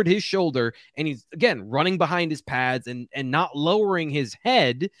lowered his shoulder and he's, again, running behind his pads and not lowering his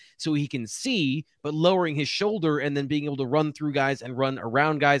head so he can see, but lowering his shoulder and then being able to run through guys and run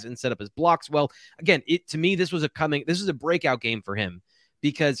around guys and set up his blocks. Well, again, to me, this was a breakout game for him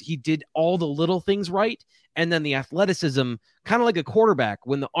because he did all the little things right. And then the athleticism, kind of like a quarterback,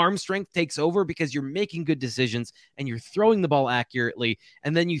 when the arm strength takes over because you're making good decisions and you're throwing the ball accurately,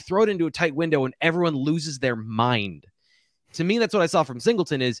 and then you throw it into a tight window and everyone loses their mind. To me, that's what I saw from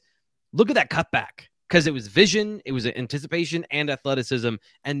Singleton is, look at that cutback, because it was vision, it was anticipation and athleticism,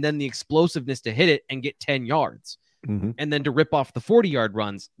 and then the explosiveness to hit it and get 10 yards, and then to rip off the 40-yard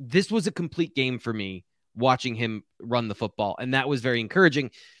runs. This was a complete game for me watching him run the football, and that was very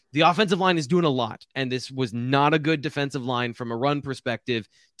encouraging. The offensive line is doing a lot, and this was not a good defensive line from a run perspective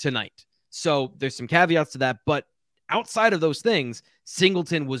tonight. So there's some caveats to that, but outside of those things,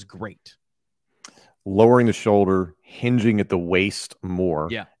 Singleton was great. Lowering the shoulder, hinging at the waist more,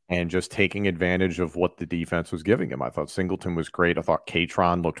 yeah, and just taking advantage of what the defense was giving him. I thought Singleton was great. I thought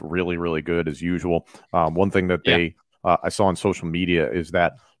Katron looked really, really good as usual. One thing that I saw on social media is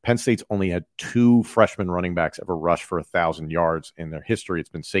that Penn State's only had 2 freshman running backs ever rush for 1,000 yards in their history. It's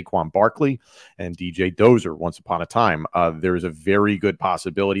been Saquon Barkley and DJ Dozer once upon a time. There is a very good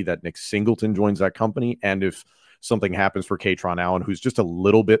possibility that Nick Singleton joins that company. And if something happens for Katron Allen, who's just a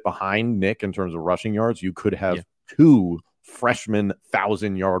little bit behind Nick in terms of rushing yards, you could have 2 freshman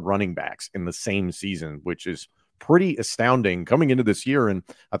 1,000-yard running backs in the same season, which is pretty astounding coming into this year. And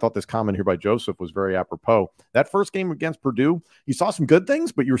I thought this comment here by Joseph was very apropos. That first game against Purdue, you saw some good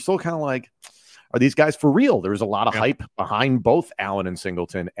things, but you were still kind of like, are these guys for real? There's a lot of hype behind both Allen and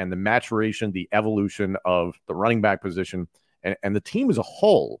Singleton, and the maturation, the evolution of the running back position and the team as a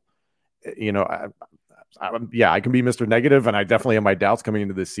whole. You know, I can be Mr. Negative, and I definitely have my doubts coming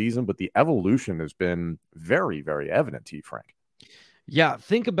into this season, but the evolution has been very, very evident to you, Frank. Yeah,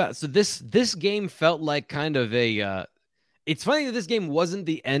 think about, so this game felt like kind of a it's funny that this game wasn't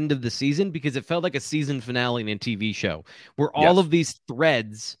the end of the season, because it felt like a season finale in a TV show where all of these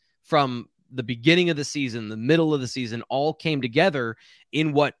threads from the beginning of the season, the middle of the season, all came together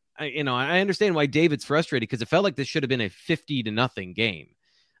in what, you know, I understand why David's frustrated, because it felt like this should have been a 50-0 game.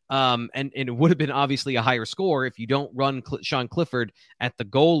 And it would have been obviously a higher score if you don't run Sean Clifford at the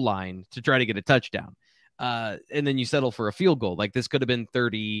goal line to try to get a touchdown. And then you settle for a field goal. Like, this could have been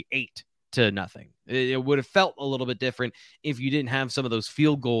 38-0. It would have felt a little bit different if you didn't have some of those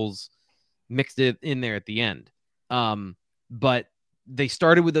field goals mixed in there at the end. But they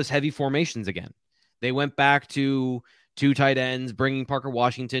started with those heavy formations again. They went back to 2 tight ends, bringing Parker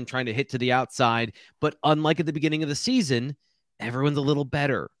Washington, trying to hit to the outside. But unlike at the beginning of the season, everyone's a little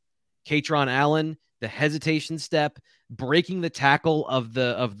better. Katron Allen, the hesitation step, breaking the tackle of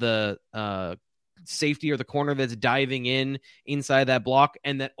the safety or the corner that's diving inside that block,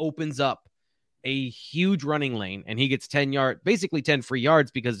 and that opens up a huge running lane, and he gets basically 10 free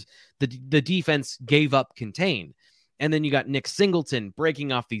yards because the defense gave up contain. And then you got Nick Singleton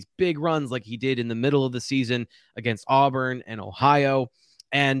breaking off these big runs like he did in the middle of the season against Auburn and Ohio.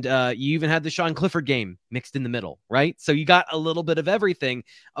 And you even had the Sean Clifford game mixed in the middle, right? So you got a little bit of everything,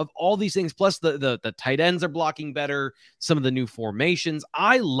 of all these things. Plus the tight ends are blocking better. Some of the new formations.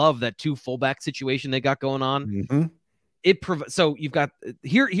 I love that 2 fullback situation they got going on. So you've got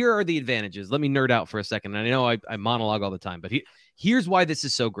here are the advantages. Let me nerd out for a second. And I know I monologue all the time, but here's why this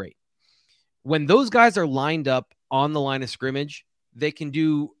is so great. When those guys are lined up on the line of scrimmage, they can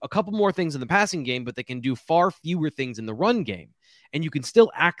do a couple more things in the passing game, but they can do far fewer things in the run game. And you can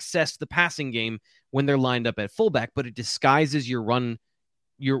still access the passing game when they're lined up at fullback, but it disguises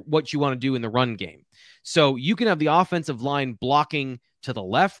what you want to do in the run game. So you can have the offensive line blocking to the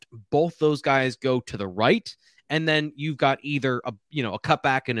left. Both those guys go to the right. And then you've got either a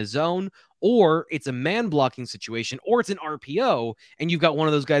cutback in a zone, or it's a man blocking situation, or it's an RPO, and you've got one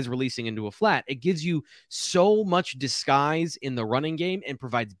of those guys releasing into a flat. It gives you so much disguise in the running game and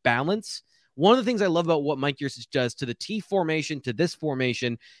provides balance. One of the things I love about what Mike Yurcich does to the T formation, to this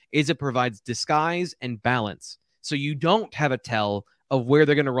formation, is it provides disguise and balance. So you don't have a tell of where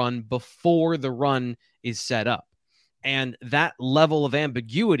they're going to run before the run is set up. And that level of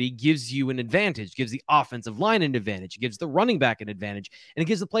ambiguity gives you an advantage, gives the offensive line an advantage, gives the running back an advantage, and it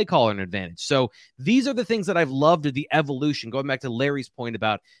gives the play caller an advantage. So these are the things that I've loved of the evolution. Going back to Larry's point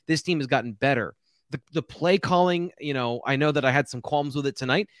about this team has gotten better. The play calling, I know that I had some qualms with it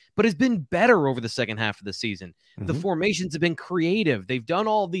tonight, but it's been better over the second half of the season. Mm-hmm. The formations have been creative. They've done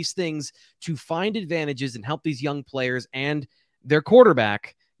all these things to find advantages and help these young players and their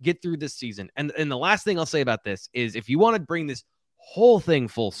quarterback get through this season. And the last thing I'll say about this is, if you want to bring this whole thing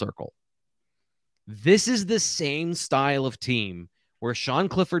full circle, this is the same style of team where Sean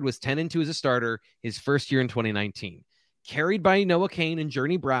Clifford was 10-2 as a starter his first year in 2019. Carried by Noah Cain and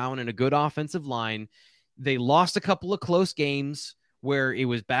Journey Brown and a good offensive line. They lost a couple of close games where it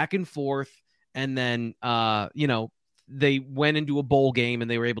was back and forth. And then, they went into a bowl game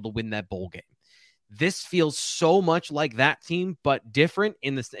and they were able to win that bowl game. This feels so much like that team, but different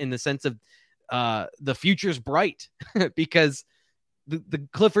in the sense of the future's bright because the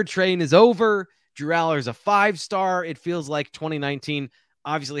Clifford train is over. Drew Aller's a 5-star. It feels like 2019,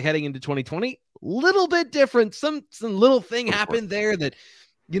 obviously heading into 2020. Little bit different. Some little thing happened there that,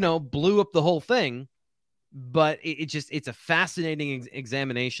 blew up the whole thing. But it's a fascinating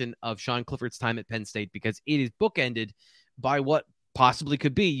examination of Sean Clifford's time at Penn State because it is bookended by what possibly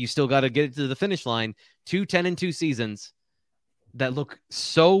could be. You still got to get it to the finish line. 2 10-2 seasons that look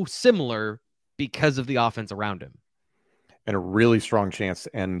so similar because of the offense around him. And a really strong chance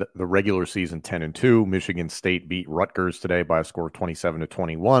to end the regular season 10-2. Michigan State beat Rutgers today by a score of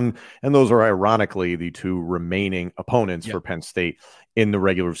 27-21. And those are ironically the two remaining opponents for Penn State in the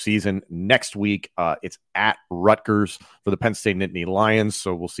regular season. Next week, it's at Rutgers for the Penn State Nittany Lions.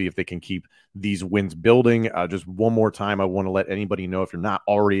 So we'll see if they can keep these wins building. Just one more time, I want to let anybody know, if you're not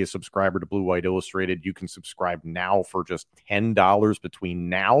already a subscriber to Blue White Illustrated, you can subscribe now for just $10 between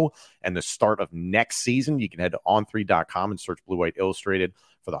now and the start of next season. You can head to on3.com and search Blue White Illustrated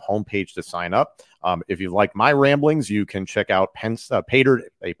for the homepage to sign up. If you like my ramblings, you can check out Patered,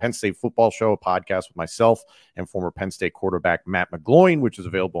 a Penn State football show, a podcast with myself and former Penn State quarterback Matt McGloin, which is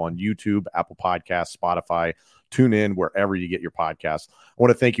available on YouTube, Apple Podcasts, Spotify, TuneIn, wherever you get your podcasts. I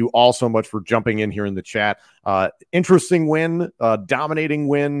want to thank you all so much for jumping in here in the chat. Interesting win, dominating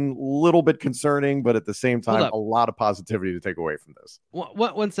win, little bit concerning, but at the same time, a lot of positivity to take away from this.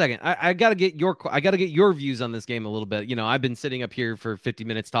 One second. I got to get your views on this game a little bit. I've been sitting up here for 50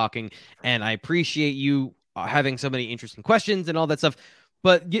 minutes talking, and I appreciate you having so many interesting questions and all that stuff.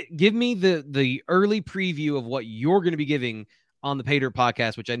 But give me the early preview of what you're going to be giving on the Pater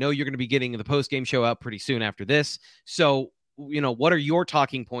podcast, which I know you're going to be getting the post-game show out pretty soon after this. So, what are your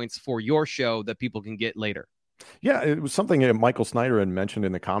talking points for your show that people can get later? Yeah, it was something that Michael Snyder had mentioned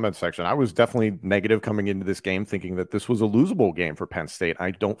in the comments section. I was definitely negative coming into this game, thinking that this was a losable game for Penn State.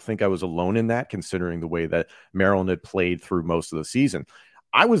 I don't think I was alone in that, considering the way that Maryland had played through most of the season.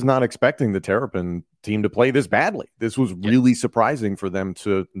 I was not expecting the Terrapin team to play this badly. This was really surprising for them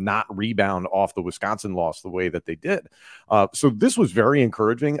to not rebound off the Wisconsin loss the way that they did. So this was very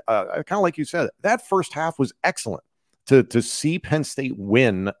encouraging. Kind of like you said, that first half was excellent. To see Penn State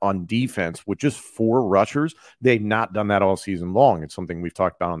win on defense with just 4 rushers, they've not done that all season long. It's something we've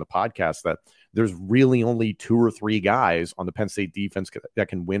talked about on the podcast, that there's really only 2 or 3 guys on the Penn State defense that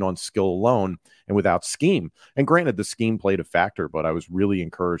can win on skill alone and without scheme. And granted, the scheme played a factor, but I was really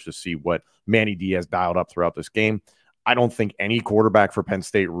encouraged to see what Manny Diaz dialed up throughout this game. I don't think any quarterback for Penn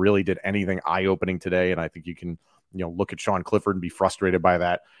State really did anything eye-opening today, and I think you can look at Sean Clifford and be frustrated by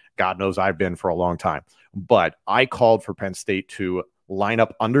that. God knows I've been for a long time. But I called for Penn State to line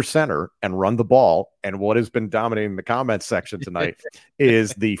up under center and run the ball. And what has been dominating the comments section tonight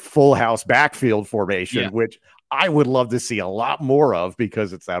is the full house backfield formation, which I would love to see a lot more of,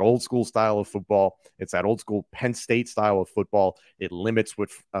 because it's that old school style of football. It's that old school Penn State style of football. It limits what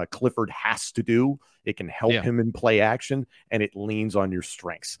Clifford has to do. It can help him in play action, and it leans on your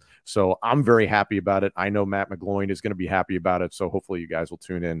strengths. So I'm very happy about it. I know Matt McGloin is going to be happy about it. So hopefully you guys will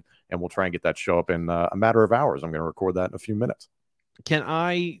tune in, and we'll try and get that show up in a matter of hours. I'm going to record that in a few minutes. Can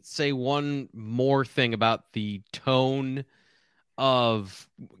I say one more thing about the tone of,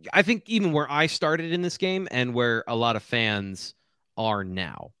 I think, even where I started in this game and where a lot of fans are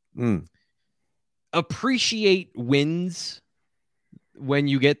now? Appreciate wins when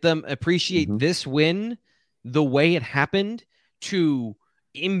you get them. Appreciate this win, the way it happened, to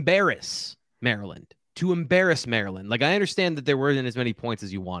embarrass Maryland. Like, I understand that there weren't as many points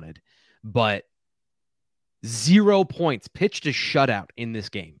as you wanted, but 0 points, pitched a shutout in this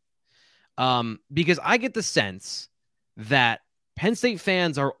game. Because I get the sense that Penn State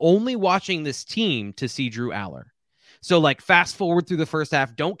fans are only watching this team to see Drew Aller. So, like, fast forward through the first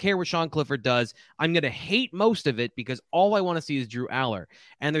half, don't care what Sean Clifford does. I'm going to hate most of it because all I want to see is Drew Aller.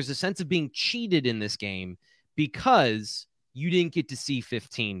 And there's a sense of being cheated in this game because you didn't get to see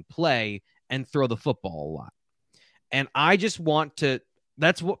 15 play and throw the football a lot. And I just want to,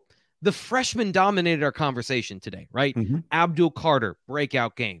 The freshmen dominated our conversation today, right? Mm-hmm. Abdul Carter,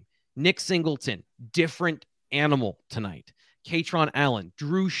 breakout game. Nick Singleton, different animal tonight. Katron Allen,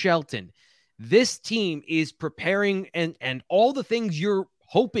 Drew Shelton. This team is preparing, and all the things you're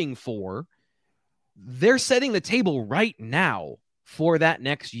hoping for, they're setting the table right now for that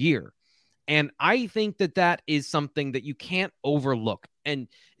next year. And I think that is something that you can't overlook. And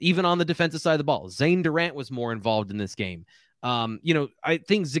even on the defensive side of the ball, Zane Durant was more involved in this game. I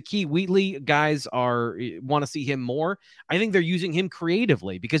think Zakee Wheatley, guys want to see him more. I think they're using him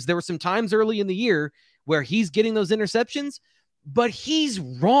creatively, because there were some times early in the year where he's getting those interceptions, but he's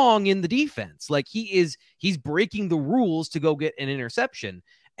wrong in the defense. Like he's breaking the rules to go get an interception.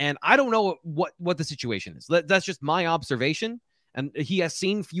 And I don't know what the situation is. That's just my observation. And he has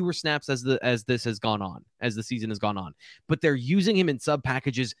seen fewer snaps as this has gone on, as the season has gone on. But they're using him in sub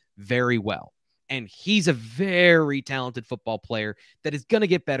packages very well. And he's a very talented football player that is going to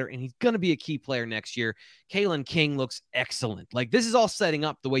get better, and he's going to be a key player next year. Kalen King looks excellent. Like, this is all setting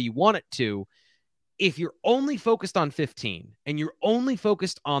up the way you want it to. If you're only focused on 15 and you're only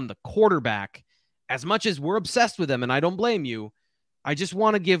focused on the quarterback, as much as we're obsessed with them, and I don't blame you, I just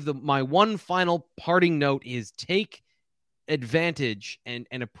want to give my one final parting note is take advantage and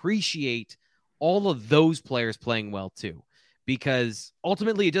appreciate all of those players playing well too. Because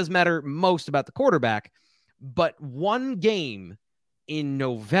ultimately it does matter most about the quarterback, but one game in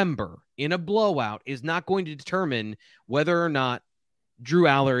November in a blowout is not going to determine whether or not Drew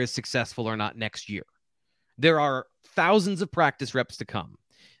Aller is successful or not next year. There are thousands of practice reps to come.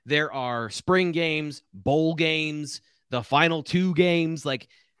 There are spring games, bowl games, the final 2 games. Like,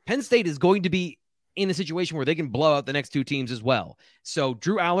 Penn State is going to be in a situation where they can blow out the next 2 teams as well. So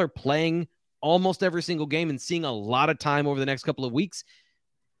Drew Aller playing almost every single game and seeing a lot of time over the next couple of weeks,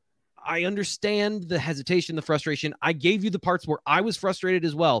 I understand the hesitation, the frustration. I gave you the parts where I was frustrated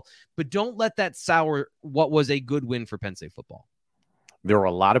as well, but don't let that sour what was a good win for Penn State football. There were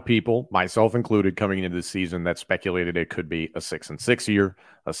a lot of people, myself included, coming into the season that speculated it could be a 6-6 year,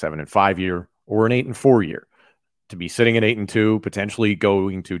 a 7-5 year, or an 8-4 year. To be sitting at 8-2, potentially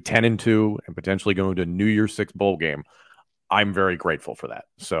going to 10-2, and potentially going to New Year's 6 bowl game, I'm very grateful for that.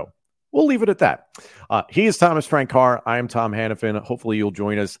 So we'll leave it at that. He is Thomas Frank Carr. I am Tom Hannafin. Hopefully you'll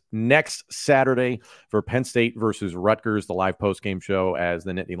join us next Saturday for Penn State versus Rutgers, the live postgame show as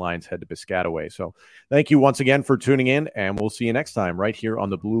the Nittany Lions head to Piscataway. So thank you once again for tuning in, and we'll see you next time right here on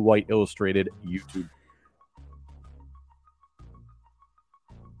the Blue White Illustrated YouTube.